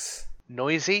dogs?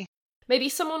 Noisy? Maybe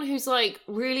someone who's like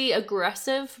really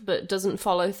aggressive but doesn't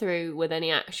follow through with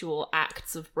any actual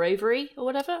acts of bravery or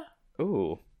whatever.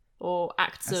 Ooh. Or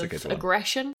acts That's a of good one.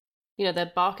 aggression. You know,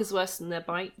 their bark is worse than their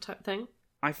bite type thing.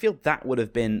 I feel that would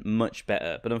have been much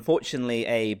better, but unfortunately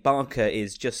a barker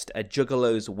is just a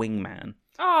juggalo's wingman.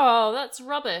 Oh, that's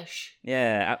rubbish.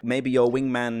 Yeah, maybe your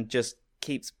wingman just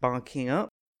keeps barking up.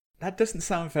 That doesn't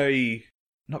sound very,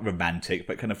 not romantic,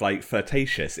 but kind of like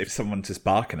flirtatious if someone's just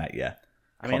barking at you.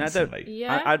 I mean, constantly.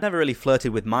 Yeah. I've never really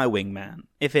flirted with my wingman.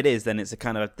 If it is, then it's a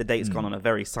kind of, the date's gone on a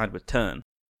very sideward turn.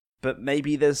 But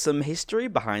maybe there's some history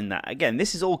behind that. Again,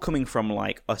 this is all coming from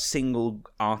like a single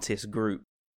artist group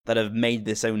that have made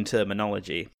this own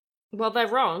terminology. Well, they're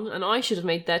wrong, and I should have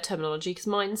made their terminology because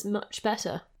mine's much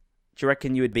better. Do you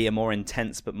reckon you would be a more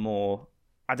intense but more,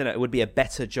 I don't know, it would be a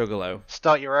better juggalo?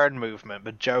 Start your own movement,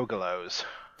 but juggalos.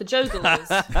 The Juggalos.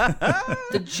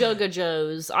 The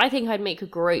Juggajos. I think I'd make a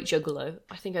great Juggalo.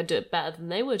 I think I'd do it better than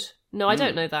they would. No, I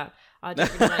don't know that. I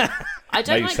don't really like, I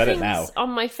don't you like said it things now. on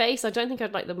my face. I don't think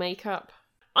I'd like the makeup.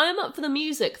 I am up for the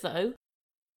music, though.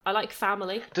 I like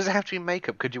family. Does it have to be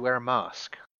makeup? Could you wear a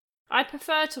mask? I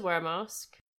prefer to wear a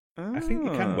mask. I think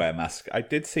you can wear a mask. I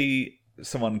did see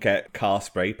someone get car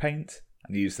spray paint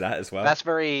and use that as well. That's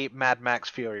very Mad Max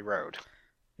Fury Road.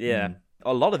 Yeah.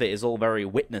 A lot of it is all very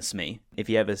Witness Me. If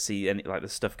you ever see any like the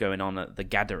stuff going on at the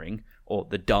Gathering, or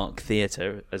the Dark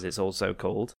Theatre, as it's also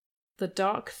called. The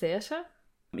Dark Theatre?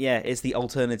 Yeah, it's the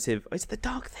alternative. Is it the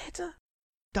Dark Theatre?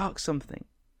 Dark something.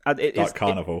 Dark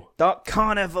Carnival. Dark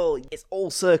Carnival. It's all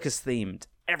circus themed.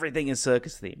 Everything is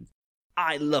circus themed.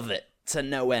 I love it to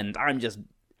no end. I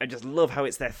just love how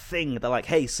it's their thing. They're like,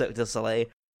 hey, Cirque du Soleil,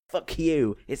 fuck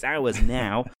you. It's ours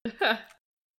now.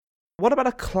 What about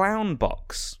a clown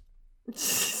box?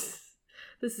 This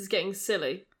is getting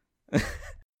silly.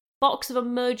 Box of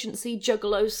emergency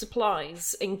Juggalo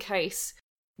supplies in case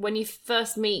when you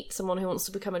first meet someone who wants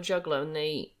to become a Juggalo and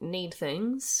they need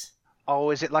things.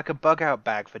 Oh, is it like a bug out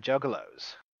bag for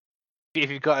juggalos? If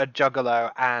you've got a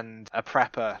juggalo and a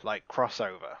prepper, like,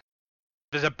 crossover.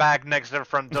 There's a bag next to the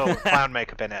front door with clown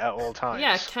makeup in it at all times.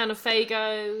 Yeah, can of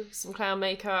Faygo, some clown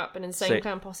makeup, an Insane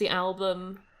Clown Posse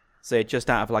album. So you're just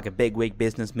out of like a big wig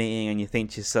business meeting and you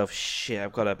think to yourself, shit,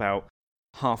 I've got about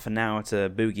half an hour to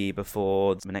boogie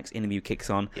before the next interview kicks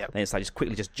on. Yep. Then it's like just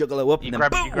quickly just juggalo up You and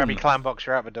grab, then you grab your clown box,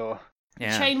 you're out the door.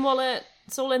 Yeah. Chain wallet,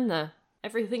 it's all in there.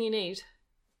 Everything you need.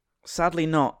 Sadly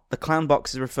not. The clown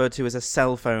box is referred to as a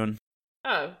cell phone.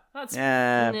 Oh, that's...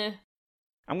 Yeah. Nah.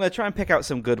 I'm going to try and pick out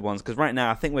some good ones, because right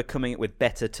now I think we're coming up with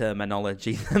better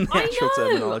terminology than the I actual know!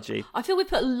 terminology. I feel we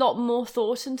put a lot more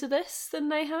thought into this than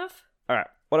they have. Alright,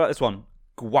 what about this one?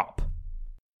 GWAP.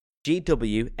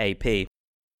 GWAP.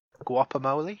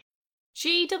 Guacamole?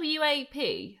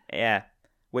 GWAP? Yeah.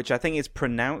 Which I think is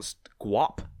pronounced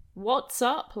GWAP. What's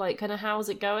up? Like, kind of, how's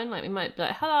it going? Like, we might be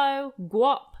like, hello,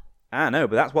 guap. I know,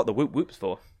 but that's what the whoop whoop's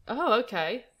for. Oh,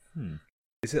 okay.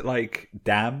 Is it like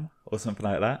damn or something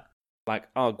like that? Like,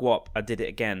 oh, GWAP, I did it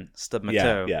again. Stubbed my Yeah,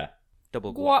 toe. yeah.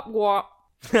 Double GWAP. Guap,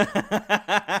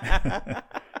 guap.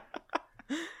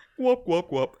 Whoop,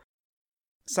 whoop, whoop.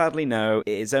 Sadly, no.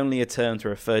 It is only a term to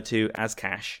refer to as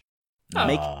cash.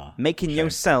 Ah, Making shame.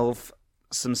 yourself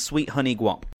some sweet honey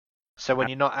guap. So when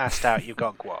you're not asked out, you've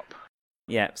got guap.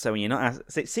 Yeah, so when you're not...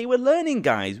 See, we're learning,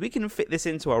 guys. We can fit this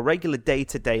into our regular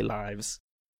day-to-day lives.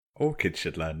 All kids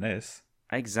should learn this.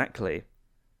 Exactly.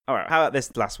 All right, how about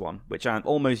this last one, which I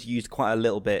almost used quite a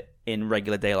little bit in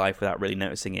regular day life without really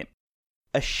noticing it.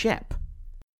 A shep.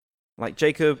 Like,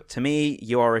 Jacob, to me,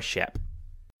 you are a shep.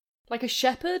 Like a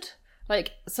shepherd?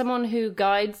 Like someone who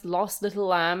guides lost little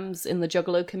lambs in the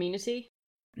Juggalo community?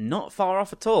 Not far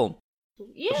off at all.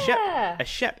 Yeah! A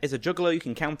shep is a juggalo you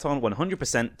can count on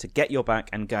 100% to get your back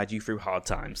and guide you through hard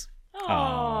times.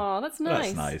 Oh, that's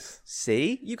nice. That's nice.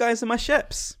 See? You guys are my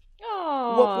sheps.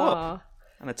 Oh. Whoop, whoop.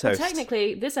 And a Well, toast.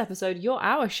 technically, this episode, you're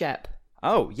our shep.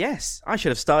 Oh, yes. I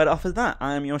should have started off with that.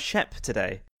 I am your shep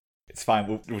today. It's fine.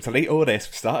 We'll delete all this.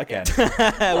 We'll start again.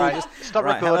 Right, stop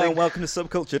Right, hello recording. and welcome to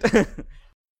Subcultured.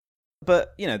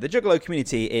 But, you know, the Juggalo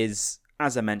community is,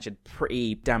 as I mentioned,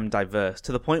 pretty damn diverse,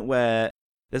 to the point where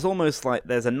there's almost like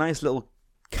there's a nice little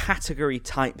category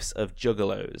types of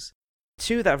Juggalos.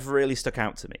 Two that have really stuck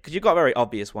out to me, because you've got very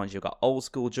obvious ones. You've got old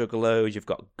school Juggalos, you've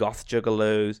got goth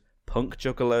Juggalos, punk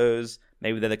Juggalos.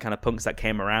 Maybe they're the kind of punks that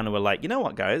came around and were like, you know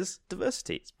what, guys?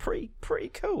 Diversity, it's pretty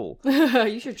cool.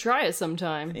 You should try it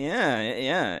sometime.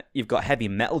 Yeah. You've got heavy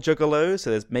metal Juggalos,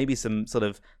 so there's maybe some sort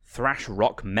of thrash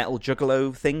rock metal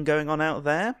Juggalo thing going on out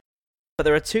there. But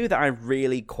there are two that I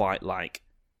really quite like.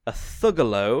 A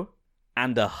Thuggalo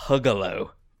and a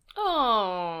Huggalo.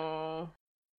 Oh.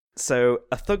 So,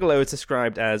 a Thuggalo is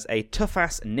described as a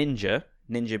tough-ass ninja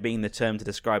being the term to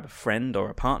describe a friend or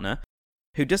a partner,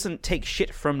 who doesn't take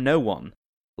shit from no one,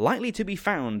 likely to be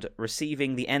found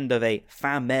receiving the end of a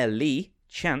family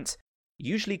chant,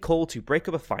 usually called to break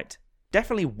up a fight,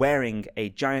 definitely wearing a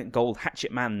giant gold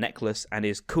hatchet man necklace and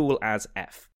is cool as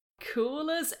F. Cool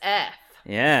as F.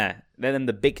 Yeah, then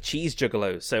the big cheese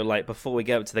juggalos, so like before we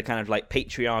go up to the kind of like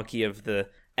patriarchy of the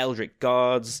Eldritch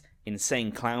Gods,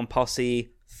 Insane Clown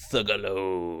Posse,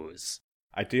 Thuggalos.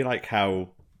 I do like how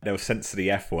they'll censor the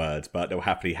F word, but they'll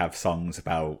happily have songs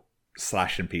about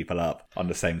slashing people up on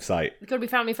the same site. It's gotta be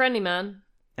family friendly, man.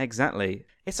 Exactly.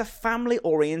 It's a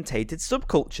family-orientated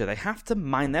subculture. They have to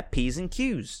mind their P's and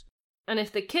Q's. And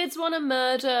if the kids want to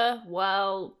murder,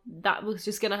 well, that was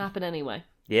just gonna happen anyway.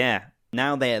 Yeah.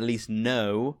 Now they at least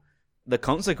know the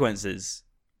consequences.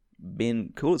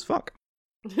 Being cool as fuck.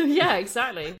 Yeah,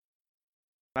 exactly.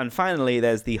 And finally,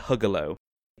 there's the Huggalo.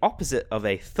 Opposite of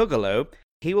a Thuggalo,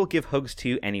 he will give hugs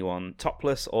to anyone,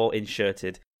 topless or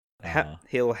inshirted. To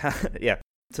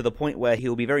the point where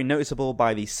he'll be very noticeable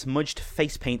by the smudged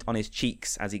face paint on his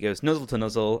cheeks as he goes nuzzle to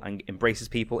nuzzle and embraces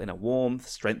people in a warm,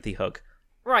 strengthy hug.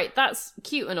 Right, that's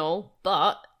cute and all,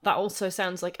 but that also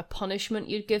sounds like a punishment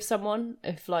you'd give someone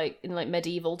if, like, in like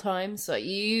medieval times. So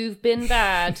you've been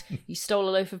bad, you stole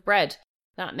a loaf of bread.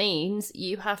 That means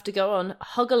you have to go on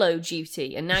Huggalo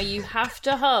duty, and now you have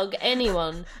to hug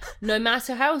anyone, no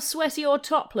matter how sweaty or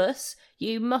topless.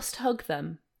 You must hug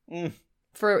them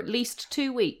for at least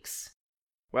 2 weeks.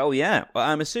 Well, yeah. Well,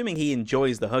 I'm assuming he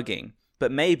enjoys the hugging,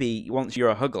 but maybe once you're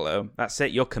a Huggalo, that's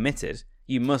it. You're committed.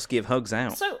 You must give hugs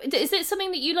out. So, is it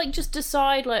something that you, like, just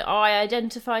decide, like, oh, I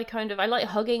identify kind of, I like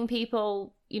hugging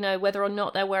people, you know, whether or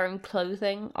not they're wearing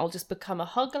clothing, I'll just become a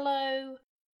Huggalo?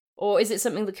 Or is it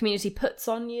something the community puts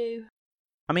on you?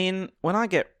 I mean, when I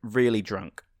get really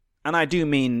drunk, and I do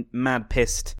mean mad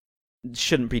pissed,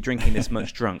 shouldn't be drinking this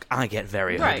much drunk, I get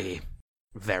very huggy.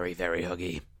 Very, very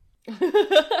huggy.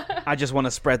 I just want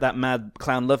to spread that mad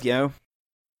clown love, yo.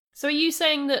 So are you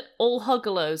saying that all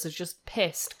Huggalos are just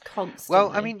pissed constantly?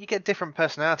 Well, I mean, you get different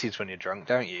personalities when you're drunk,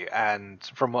 don't you? And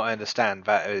from what I understand,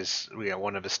 that is, you know,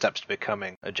 one of the steps to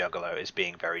becoming a juggalo is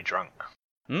being very drunk.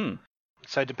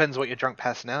 So it depends what your drunk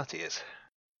personality is.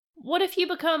 What if you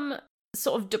become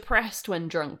sort of depressed when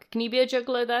drunk? Can you be a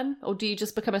juggalo then? Or do you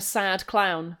just become a sad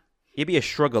clown? You'd be a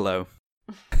Shruggalo.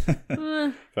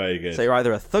 Very good. So you're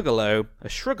either a Thuggalo, a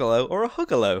Shruggalo, or a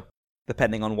Huggalo.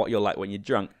 depending on what you're like when you're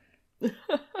drunk.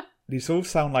 These all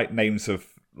sound like names of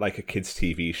like a kid's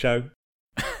TV show,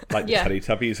 like the Yeah.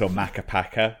 Teletubbies or Macca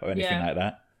Packa or anything Yeah. like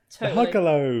that. Totally. The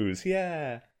Huggalos,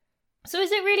 yeah. So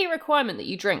is it really a requirement that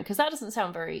you drink? Because that doesn't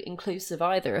sound very inclusive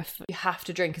either, if you have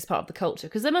to drink as part of the culture.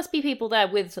 Because there must be people there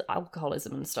with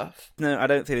alcoholism and stuff. No, I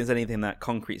don't think there's anything that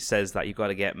concrete says that you've got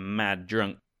to get mad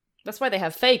drunk. That's why they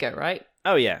have Fago, right?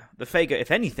 Oh yeah, the Fago,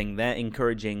 if anything, they're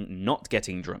encouraging not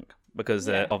getting drunk because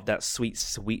Yeah. of that sweet,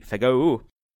 sweet Fago.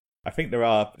 I think there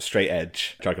are straight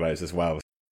edge juggalos as well.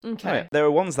 Okay. Oh, yeah. There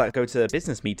are ones that go to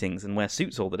business meetings and wear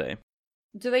suits all the day.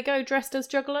 Do they go dressed as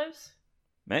juggalos?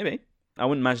 Maybe. I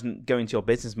wouldn't imagine going to your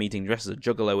business meeting dressed as a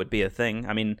juggalo would be a thing.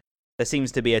 I mean, there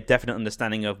seems to be a definite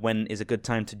understanding of when is a good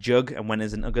time to jug and when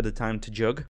isn't a good time to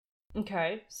jug.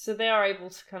 Okay, so they are able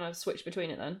to kind of switch between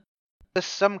it then. There's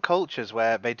some cultures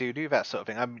where they do that sort of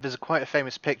thing. There's quite a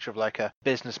famous picture of like a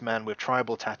businessman with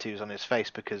tribal tattoos on his face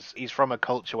because he's from a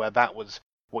culture where that was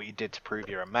what you did to prove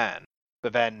you're a man.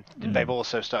 But then they've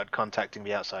also started contacting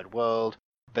the outside world.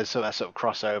 There's sort of that sort of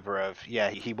crossover of, yeah,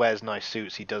 he wears nice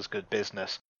suits, he does good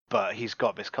business, but he's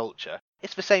got this culture.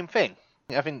 It's the same thing.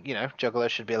 I think, juggalos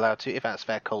should be allowed to, if that's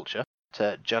their culture,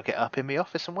 to jug it up in the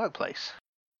office and workplace.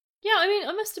 Yeah, I mean,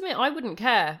 I must admit, I wouldn't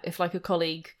care if, like, a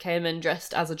colleague came in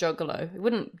dressed as a juggalo. It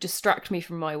wouldn't distract me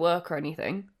from my work or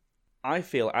anything. I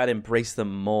feel I'd embrace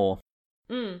them more.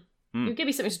 It would give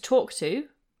me something to talk to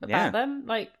about Yeah. them.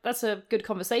 Like, that's a good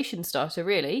conversation starter,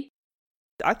 really.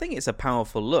 I think it's a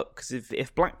powerful look, because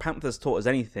if Black Panther's taught us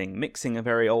anything, mixing a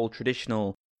very old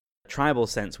traditional tribal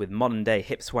sense with modern day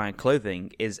hip swag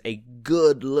clothing is a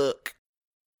good look.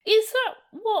 Is that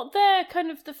what their kind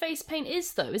of the face paint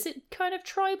is, though? Is it kind of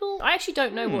tribal? I actually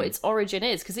don't know what its origin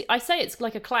is, because I say it's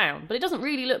like a clown, but it doesn't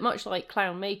really look much like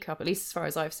clown makeup, at least as far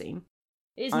as I've seen.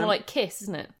 It is more like Kiss,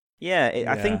 isn't it? Yeah, I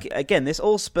Yeah. think, again, this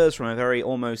all spurs from a very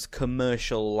almost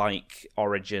commercial-like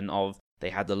origin of they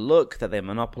had a look that they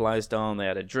monopolized on, they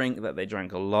had a drink that they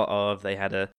drank a lot of, they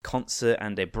had a concert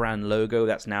and a brand logo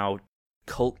that's now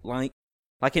cult-like.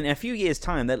 Like in a few years'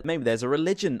 time, maybe there's a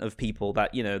religion of people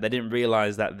that, they didn't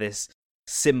realize that this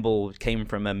symbol came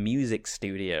from a music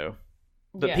studio.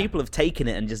 But Yeah. people have taken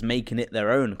it and just making it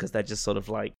their own because they're just sort of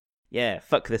like, yeah,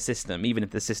 fuck the system. Even if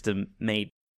the system made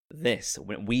this,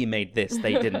 when we made this,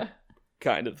 they didn't,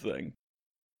 kind of thing.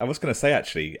 I was going to say,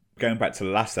 actually, going back to the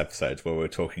last episode where we were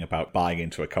talking about buying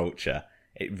into a culture,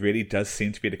 it really does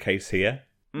seem to be the case here.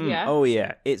 Yeah. Oh,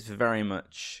 yeah. It's very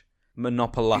much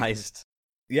monopolized.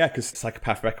 Yeah, because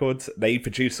Psychopath Records, they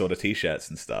produce all the t-shirts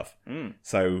and stuff.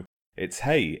 So it's,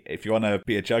 hey, if you want to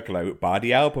be a juggalo, buy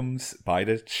the albums, buy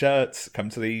the shirts, come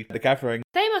to the gathering.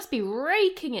 They must be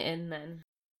raking it in then.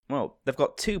 Well, they've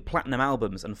got 2 platinum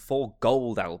albums and 4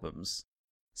 gold albums.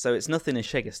 So it's nothing to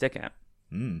shake a stick at.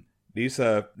 These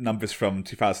are numbers from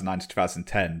 2009 to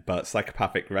 2010, but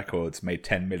Psychopathic Records made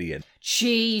 10 million.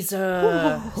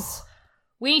 Jesus.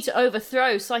 We need to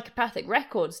overthrow Psychopathic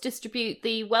Records, distribute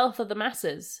the wealth of the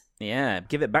masses. Yeah,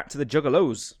 give it back to the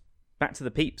juggalos. Back to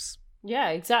the peeps. Yeah,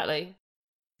 exactly.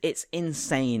 It's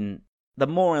insane. The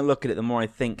more I look at it, the more I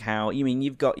think how,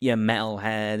 you've got your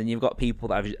metalhead, and you've got people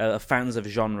that are fans of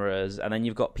genres, and then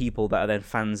you've got people that are then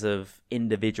fans of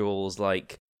individuals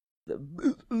like the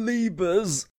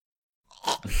Liebers.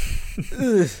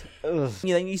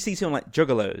 You see someone like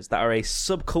juggalos that are a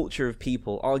subculture of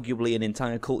people, arguably an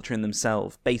entire culture in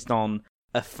themselves, based on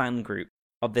a fan group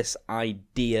of this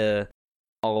idea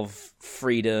of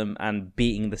freedom and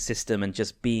beating the system and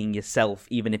just being yourself,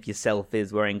 even if yourself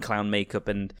is wearing clown makeup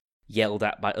and yelled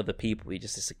at by other people. You're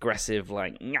just this aggressive,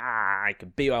 like, nah, I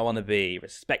can be who I want to be,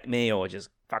 respect me, or just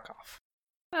fuck off.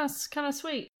 That's kind of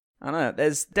sweet. I don't know,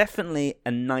 there's definitely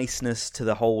a niceness to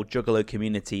the whole juggalo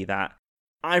community that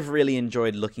I've really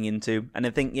enjoyed looking into, and I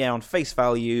think, on face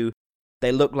value,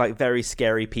 they look like very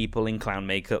scary people in clown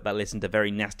makeup that listen to very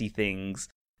nasty things,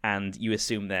 and you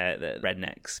assume they're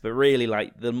rednecks. But really,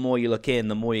 like, the more you look in,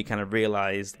 the more you kind of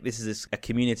realize this is a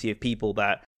community of people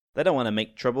that they don't want to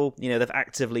make trouble. They've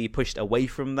actively pushed away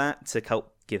from that to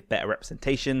help give better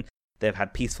representation. They've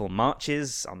had peaceful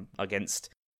marches against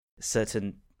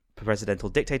certain presidential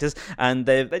dictators, and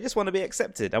they just want to be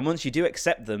accepted. And once you do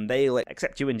accept them, they'll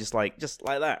accept you in just like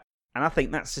that. And I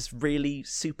think that's just really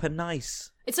super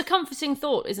nice. It's a comforting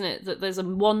thought, isn't it, that there's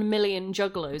 1 million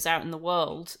juggalos out in the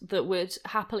world that would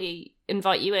happily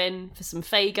invite you in for some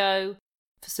Fago,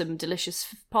 for some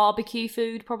delicious barbecue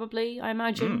food, probably, I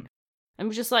imagine. And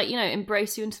would just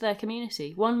embrace you into their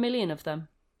community. 1 million of them.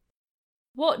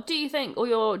 What do you think all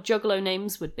your juggalo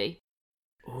names would be?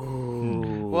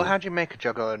 Well, how do you make a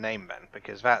juggalo name then?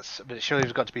 Because but surely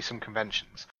there's got to be some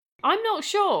conventions. I'm not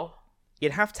sure.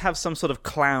 You'd have to have some sort of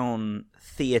clown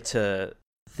theatre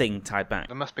thing tied back.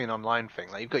 There must be an online thing.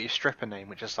 Like, you've got your stripper name,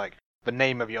 which is like the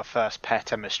name of your first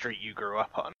pet and the street you grew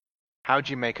up on. How'd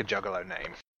you make a juggalo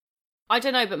name? I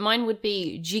don't know, but mine would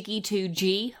be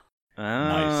Jiggy2G.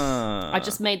 Ah. I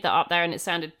just made that up there and it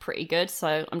sounded pretty good,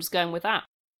 so I'm just going with that.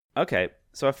 Okay,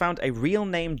 so I found a real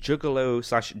name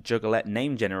juggalo/juggalette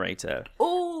name generator.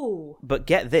 Oh! But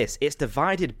get this, it's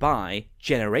divided by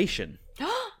generation.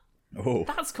 Oh.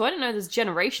 That's cool. I didn't know there's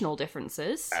generational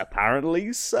differences.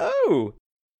 Apparently so.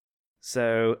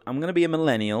 So I'm going to be a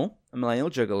millennial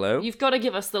juggalo. You've got to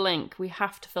give us the link. We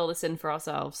have to fill this in for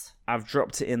ourselves. I've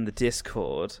dropped it in the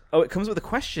Discord. Oh, it comes with a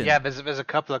question. Yeah, there's a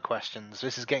couple of questions.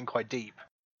 This is getting quite deep.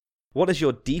 What is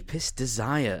your deepest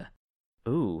desire?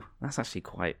 Ooh, that's actually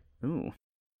quite... Ooh.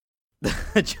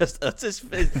 just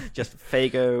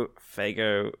Fago.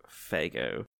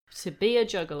 To be a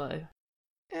juggalo.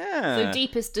 Yeah. So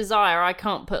deepest desire, I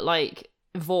can't put like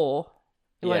Vor.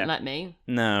 It won't let me.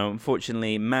 No,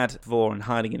 unfortunately, Mad Vor and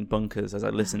hiding in bunkers as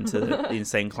I listen to the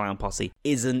Insane Clown Posse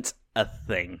isn't a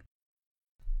thing.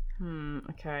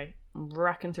 Okay. I'm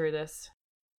racking through this.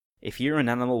 If you're an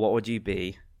animal, what would you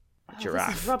be? A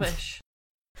giraffe. This is rubbish.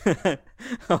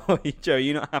 Oh, Joe,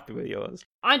 you're not happy with yours?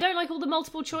 I don't like all the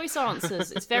multiple choice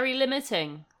answers. It's very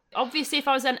limiting. Obviously, if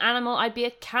I was an animal, I'd be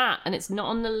a cat, and it's not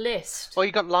on the list. Well,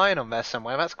 you got lion on there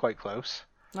somewhere. That's quite close.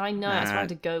 I know, that's what I had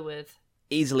to go with.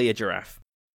 Easily a giraffe.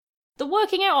 The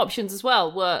working out options as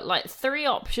well were like 3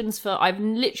 options for I've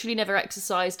literally never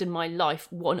exercised in my life.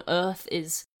 What on earth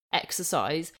is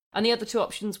exercise? And the other 2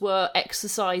 options were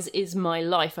exercise is my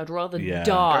life. I'd rather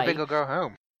die. Go big or go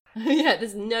home. Yeah,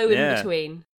 there's no in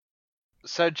between.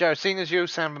 So, Joe, seeing as you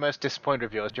sound the most disappointed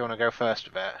with yours, do you want to go first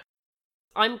with it?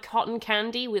 I'm Cotton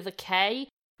Candy with a K,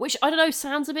 which, I don't know,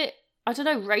 sounds a bit,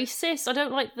 racist. I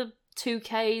don't like the 2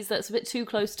 Ks. That's a bit too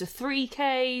close to 3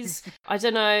 Ks. I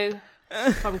don't know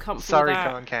if I'm comfortable Sorry, with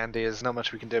that. Cotton Candy. There's not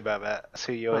much we can do about that. That's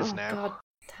who yours now. God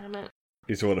damn it.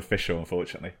 It's all official,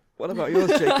 unfortunately. What about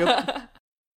yours, Jacob?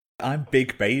 I'm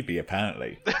Big Baby,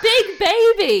 apparently. Big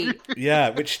Baby! Yeah,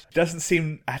 which doesn't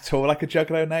seem at all like a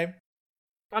juggalo name.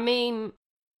 I mean,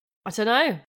 I don't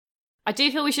know. I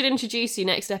do feel we should introduce you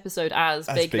next episode as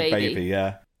Big Baby.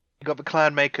 Yeah. You got the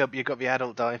clown makeup, you got the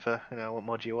adult diaper. You know, what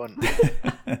more do you want?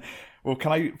 Well,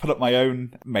 can I put up my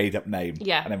own made-up name?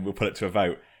 Yeah. And then we'll put it to a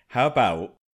vote. How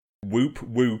about Whoop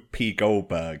Whoop P.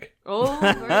 Goldberg? Oh,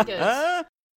 very good.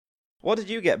 What did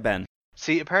you get, Ben?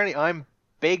 See, apparently I'm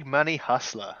Big Money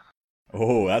Hustler.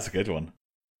 Oh, that's a good one.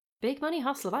 Big Money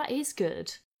Hustler, that is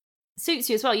good. Suits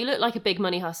you as well. You look like a Big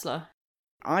Money Hustler.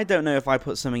 I don't know if I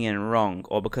put something in wrong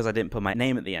or because I didn't put my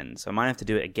name at the end, so I might have to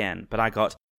do it again. But I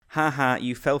got, haha,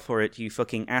 you fell for it, you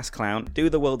fucking ass clown. Do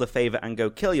the world a favour and go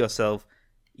kill yourself,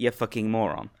 you fucking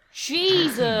moron.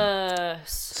 Jesus!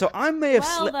 So I may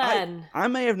have then. I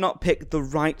may have not picked the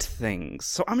right things,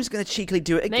 so I'm just going to cheekily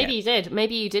do it again. Maybe you did.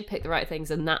 Maybe you did pick the right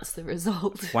things and that's the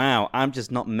result. Wow, I'm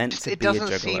just not meant to It be a doesn't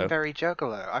juggalo. seem very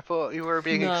juggalo. I thought you were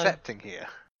being No. accepting here.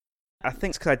 I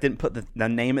think it's because I didn't put the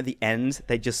name at the end.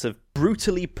 They just sort of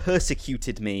brutally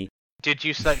persecuted me. Did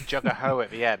you select Juggaho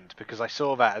at the end? Because I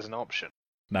saw that as an option.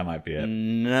 That might be it.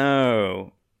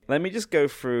 No. Let me just try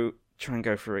and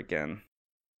go through again.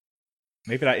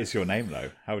 Maybe that is your name, though.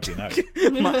 How would you know?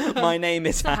 my name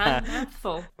is It's a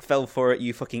handful. Fell for it,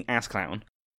 you fucking ass clown.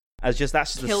 That's just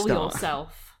the Kill start.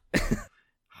 yourself.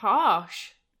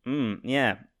 Harsh.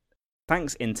 Yeah.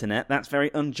 Thanks, internet. That's very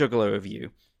unjuggalo of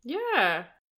you. Yeah.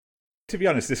 To be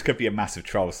honest, this could be a massive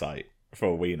troll site, for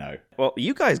all we know. Well,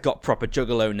 you guys got proper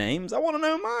juggalo names. I want to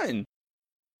know mine.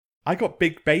 I got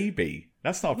Big Baby.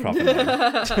 That's not a proper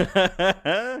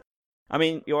name. I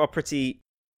mean, you are pretty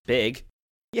big.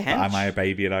 You're hench. Am I a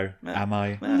baby, though? Am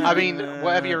I? I mean,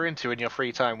 whatever you're into in your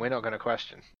free time, we're not going to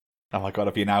question. Oh my god,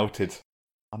 I've been outed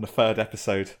on the 3rd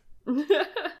episode.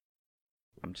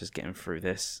 I'm just getting through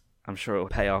this. I'm sure it'll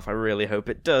pay off. I really hope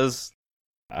it does.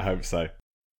 I hope so.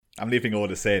 I'm leaving all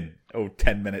this in. All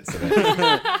 10 minutes of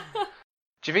it.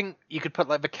 Do you think you could put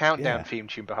like the countdown Yeah. theme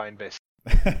tune behind this?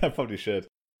 I probably should.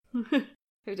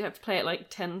 We'd have to play it like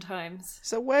 10 times.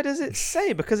 So where does it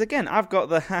say? Because again, I've got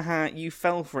the haha, you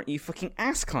fell for it, you fucking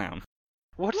ass clown.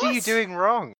 What are you doing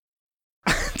wrong?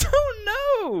 I don't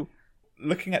know.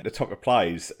 Looking at the top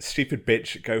replies, stupid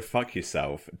bitch, go fuck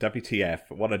yourself. WTF,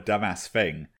 what a dumbass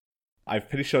thing. I'm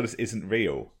pretty sure this isn't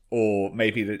real. Or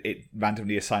maybe that it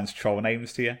randomly assigns troll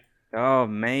names to you. Oh,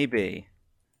 maybe.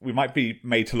 We might be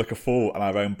made to look a fool on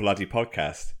our own bloody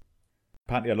podcast.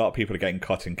 Apparently a lot of people are getting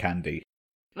cotton candy.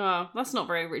 Oh, that's not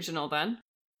very original then.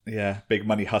 Yeah, Big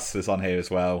Money Hustlers on here as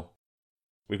well.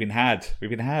 We've been had.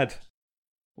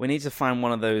 We need to find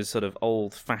one of those sort of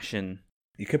old-fashioned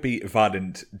You could be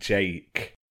Violent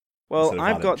Jake. Well, instead of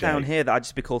I've got Violent down Jake. here that I'd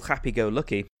just be called Happy Go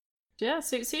Lucky. Yeah,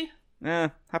 suits you.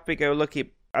 Happy Go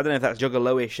Lucky. I don't know if that's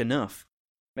juggalo-ish enough.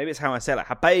 Maybe it's how I say it, like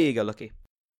Happy Go Lucky.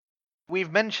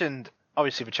 We've mentioned,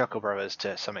 obviously, the Chuckle Brothers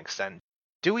to some extent.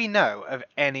 Do we know of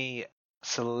any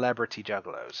celebrity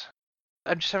juggalos?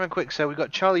 I'm just having a quick, so we've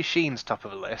got Charlie Sheen's top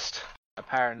of the list.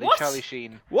 Apparently, What? Charlie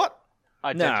Sheen What?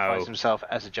 identifies No. himself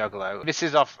as a juggalo. This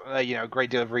is off, a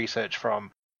great deal of research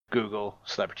from Google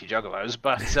celebrity juggalos,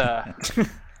 but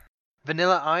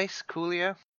Vanilla Ice,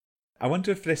 Coolio. I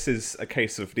wonder if this is a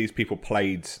case of these people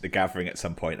played The Gathering at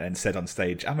some point and said on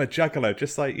stage, I'm a juggalo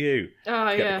just like you. Oh,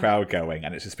 To get yeah. the crowd going,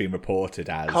 and it's just been reported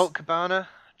as... Colt Cabana,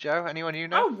 Joe, anyone you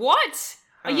know? Oh, what?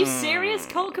 Are you serious,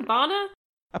 Colt Cabana?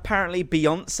 Apparently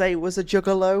Beyonce was a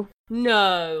juggalo.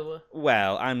 No.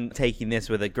 Well, I'm taking this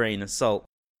with a grain of salt.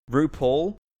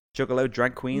 RuPaul, juggalo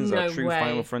drag queens, No our true way.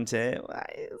 final frontier.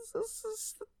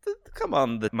 Come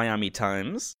on, the Miami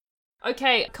Times.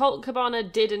 Okay, Colt Cabana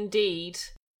did indeed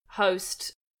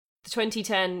host the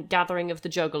 2010 Gathering of the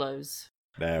Juggalos.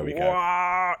 There we go.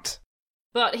 What?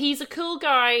 But he's a cool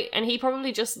guy, and he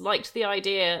probably just liked the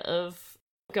idea of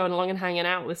going along and hanging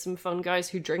out with some fun guys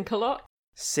who drink a lot.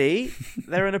 See?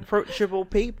 They're an approachable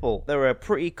people. They're a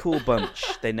pretty cool bunch.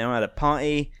 They know how to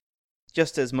party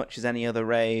just as much as any other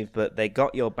rave, but they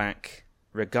got your back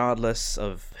regardless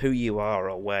of who you are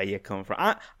or where you come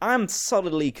from. I'm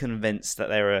solidly convinced that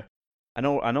they're an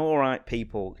alright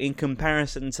people in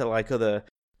comparison to like other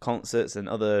concerts and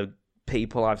other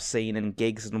people I've seen in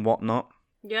gigs and whatnot.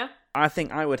 Yeah? I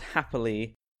think I would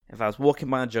happily, if I was walking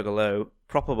by a juggalo,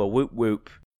 prop up a whoop whoop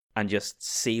and just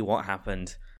see what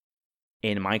happened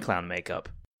in my clown makeup.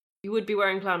 You would be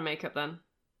wearing clown makeup then?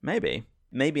 Maybe.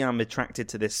 Maybe I'm attracted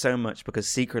to this so much because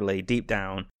secretly, deep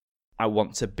down, I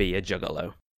want to be a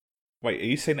juggalo. Wait, are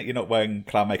you saying that you're not wearing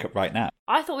clown makeup right now?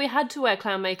 I thought we had to wear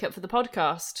clown makeup for the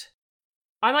podcast.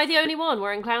 Am I the only one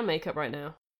wearing clown makeup right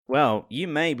now? Well, you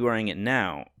may be wearing it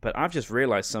now, but I've just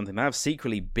realised something. I've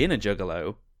secretly been a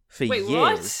juggalo for Wait, years.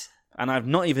 what? And I've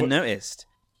not even What? noticed.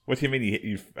 What do you mean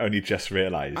you've only just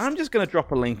realised? I'm just going to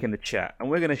drop a link in the chat, and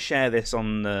we're going to share this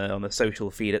on the social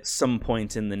feed at some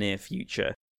point in the near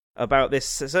future about this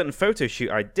certain photo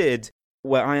shoot I did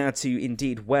where I had to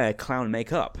indeed wear clown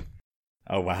makeup.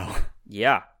 Oh, wow.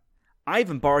 Yeah. I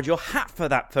even borrowed your hat for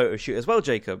that photo shoot as well,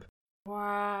 Jacob.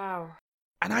 Wow.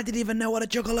 And I didn't even know what a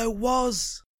juggalo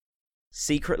was.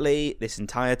 Secretly, this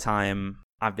entire time,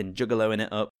 I've been juggaloing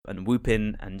it up and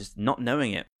whooping and just not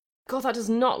knowing it. God, that does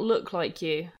not look like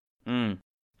you.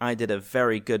 I did a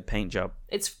very good paint job.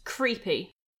 It's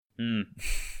creepy.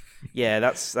 Yeah,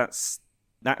 that's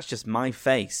just my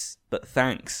face, but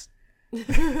thanks.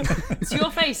 It's your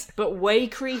face, but way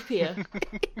creepier.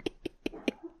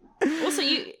 Also,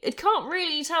 it can't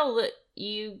really tell that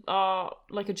you are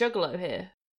like a juggalo here.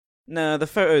 No, the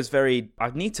photo's very... I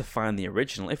need to find the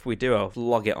original. If we do, I'll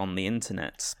log it on the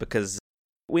internet, because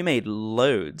we made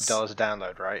loads. $1 a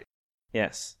download, right?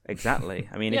 Yes, exactly.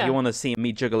 I mean, Yeah. if you want to see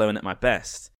me juggaloing at my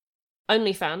best...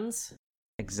 OnlyFans.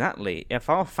 Exactly. If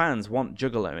our fans want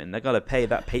juggaloing, they got to pay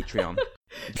that Patreon.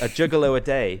 A juggalo a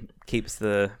day keeps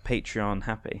the Patreon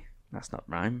happy. That's not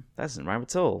rhyme. That doesn't rhyme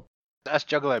at all. That's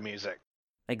juggalo music.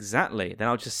 Exactly. Then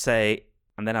I'll just say,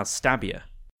 and then I'll stab you.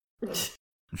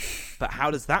 But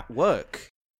how does that work?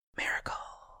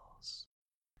 Miracles.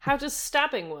 How does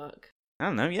stabbing work? I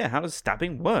don't know, yeah, how does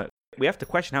stabbing work? We have to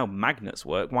question how magnets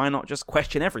work. Why not just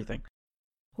question everything?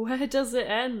 Where does it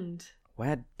end?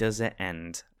 Where does it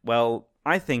end? Well,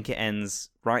 I think it ends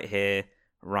right here,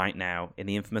 right now, in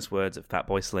the infamous words of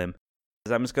Fatboy Slim.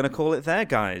 I'm just going to call it there,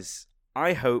 guys.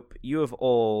 I hope you have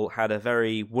all had a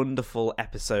very wonderful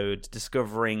episode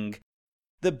discovering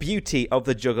the beauty of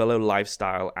the Juggalo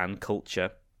lifestyle and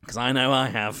culture. Because I know I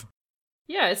have.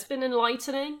 Yeah, it's been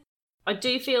enlightening. I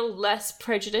do feel less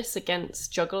prejudice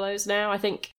against juggalos now. I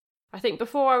think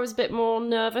before I was a bit more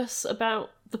nervous about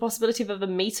the possibility of ever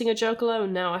meeting a juggalo,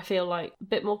 and now I feel like a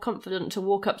bit more confident to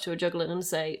walk up to a juggalo and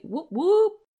say, whoop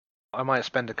whoop. I might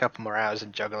spend a couple more hours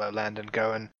in Juggalo Land and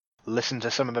go and listen to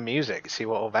some of the music, see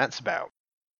what all that's about.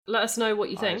 Let us know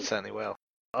what you I think. certainly will.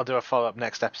 I'll do a follow-up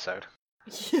next episode.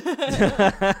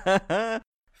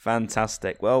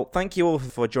 Fantastic. Well, thank you all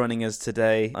for joining us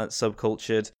today at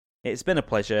Subcultured. It's been a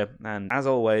pleasure, and as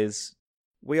always,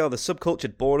 we are the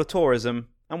Subcultured Board of Tourism,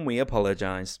 and we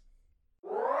apologise.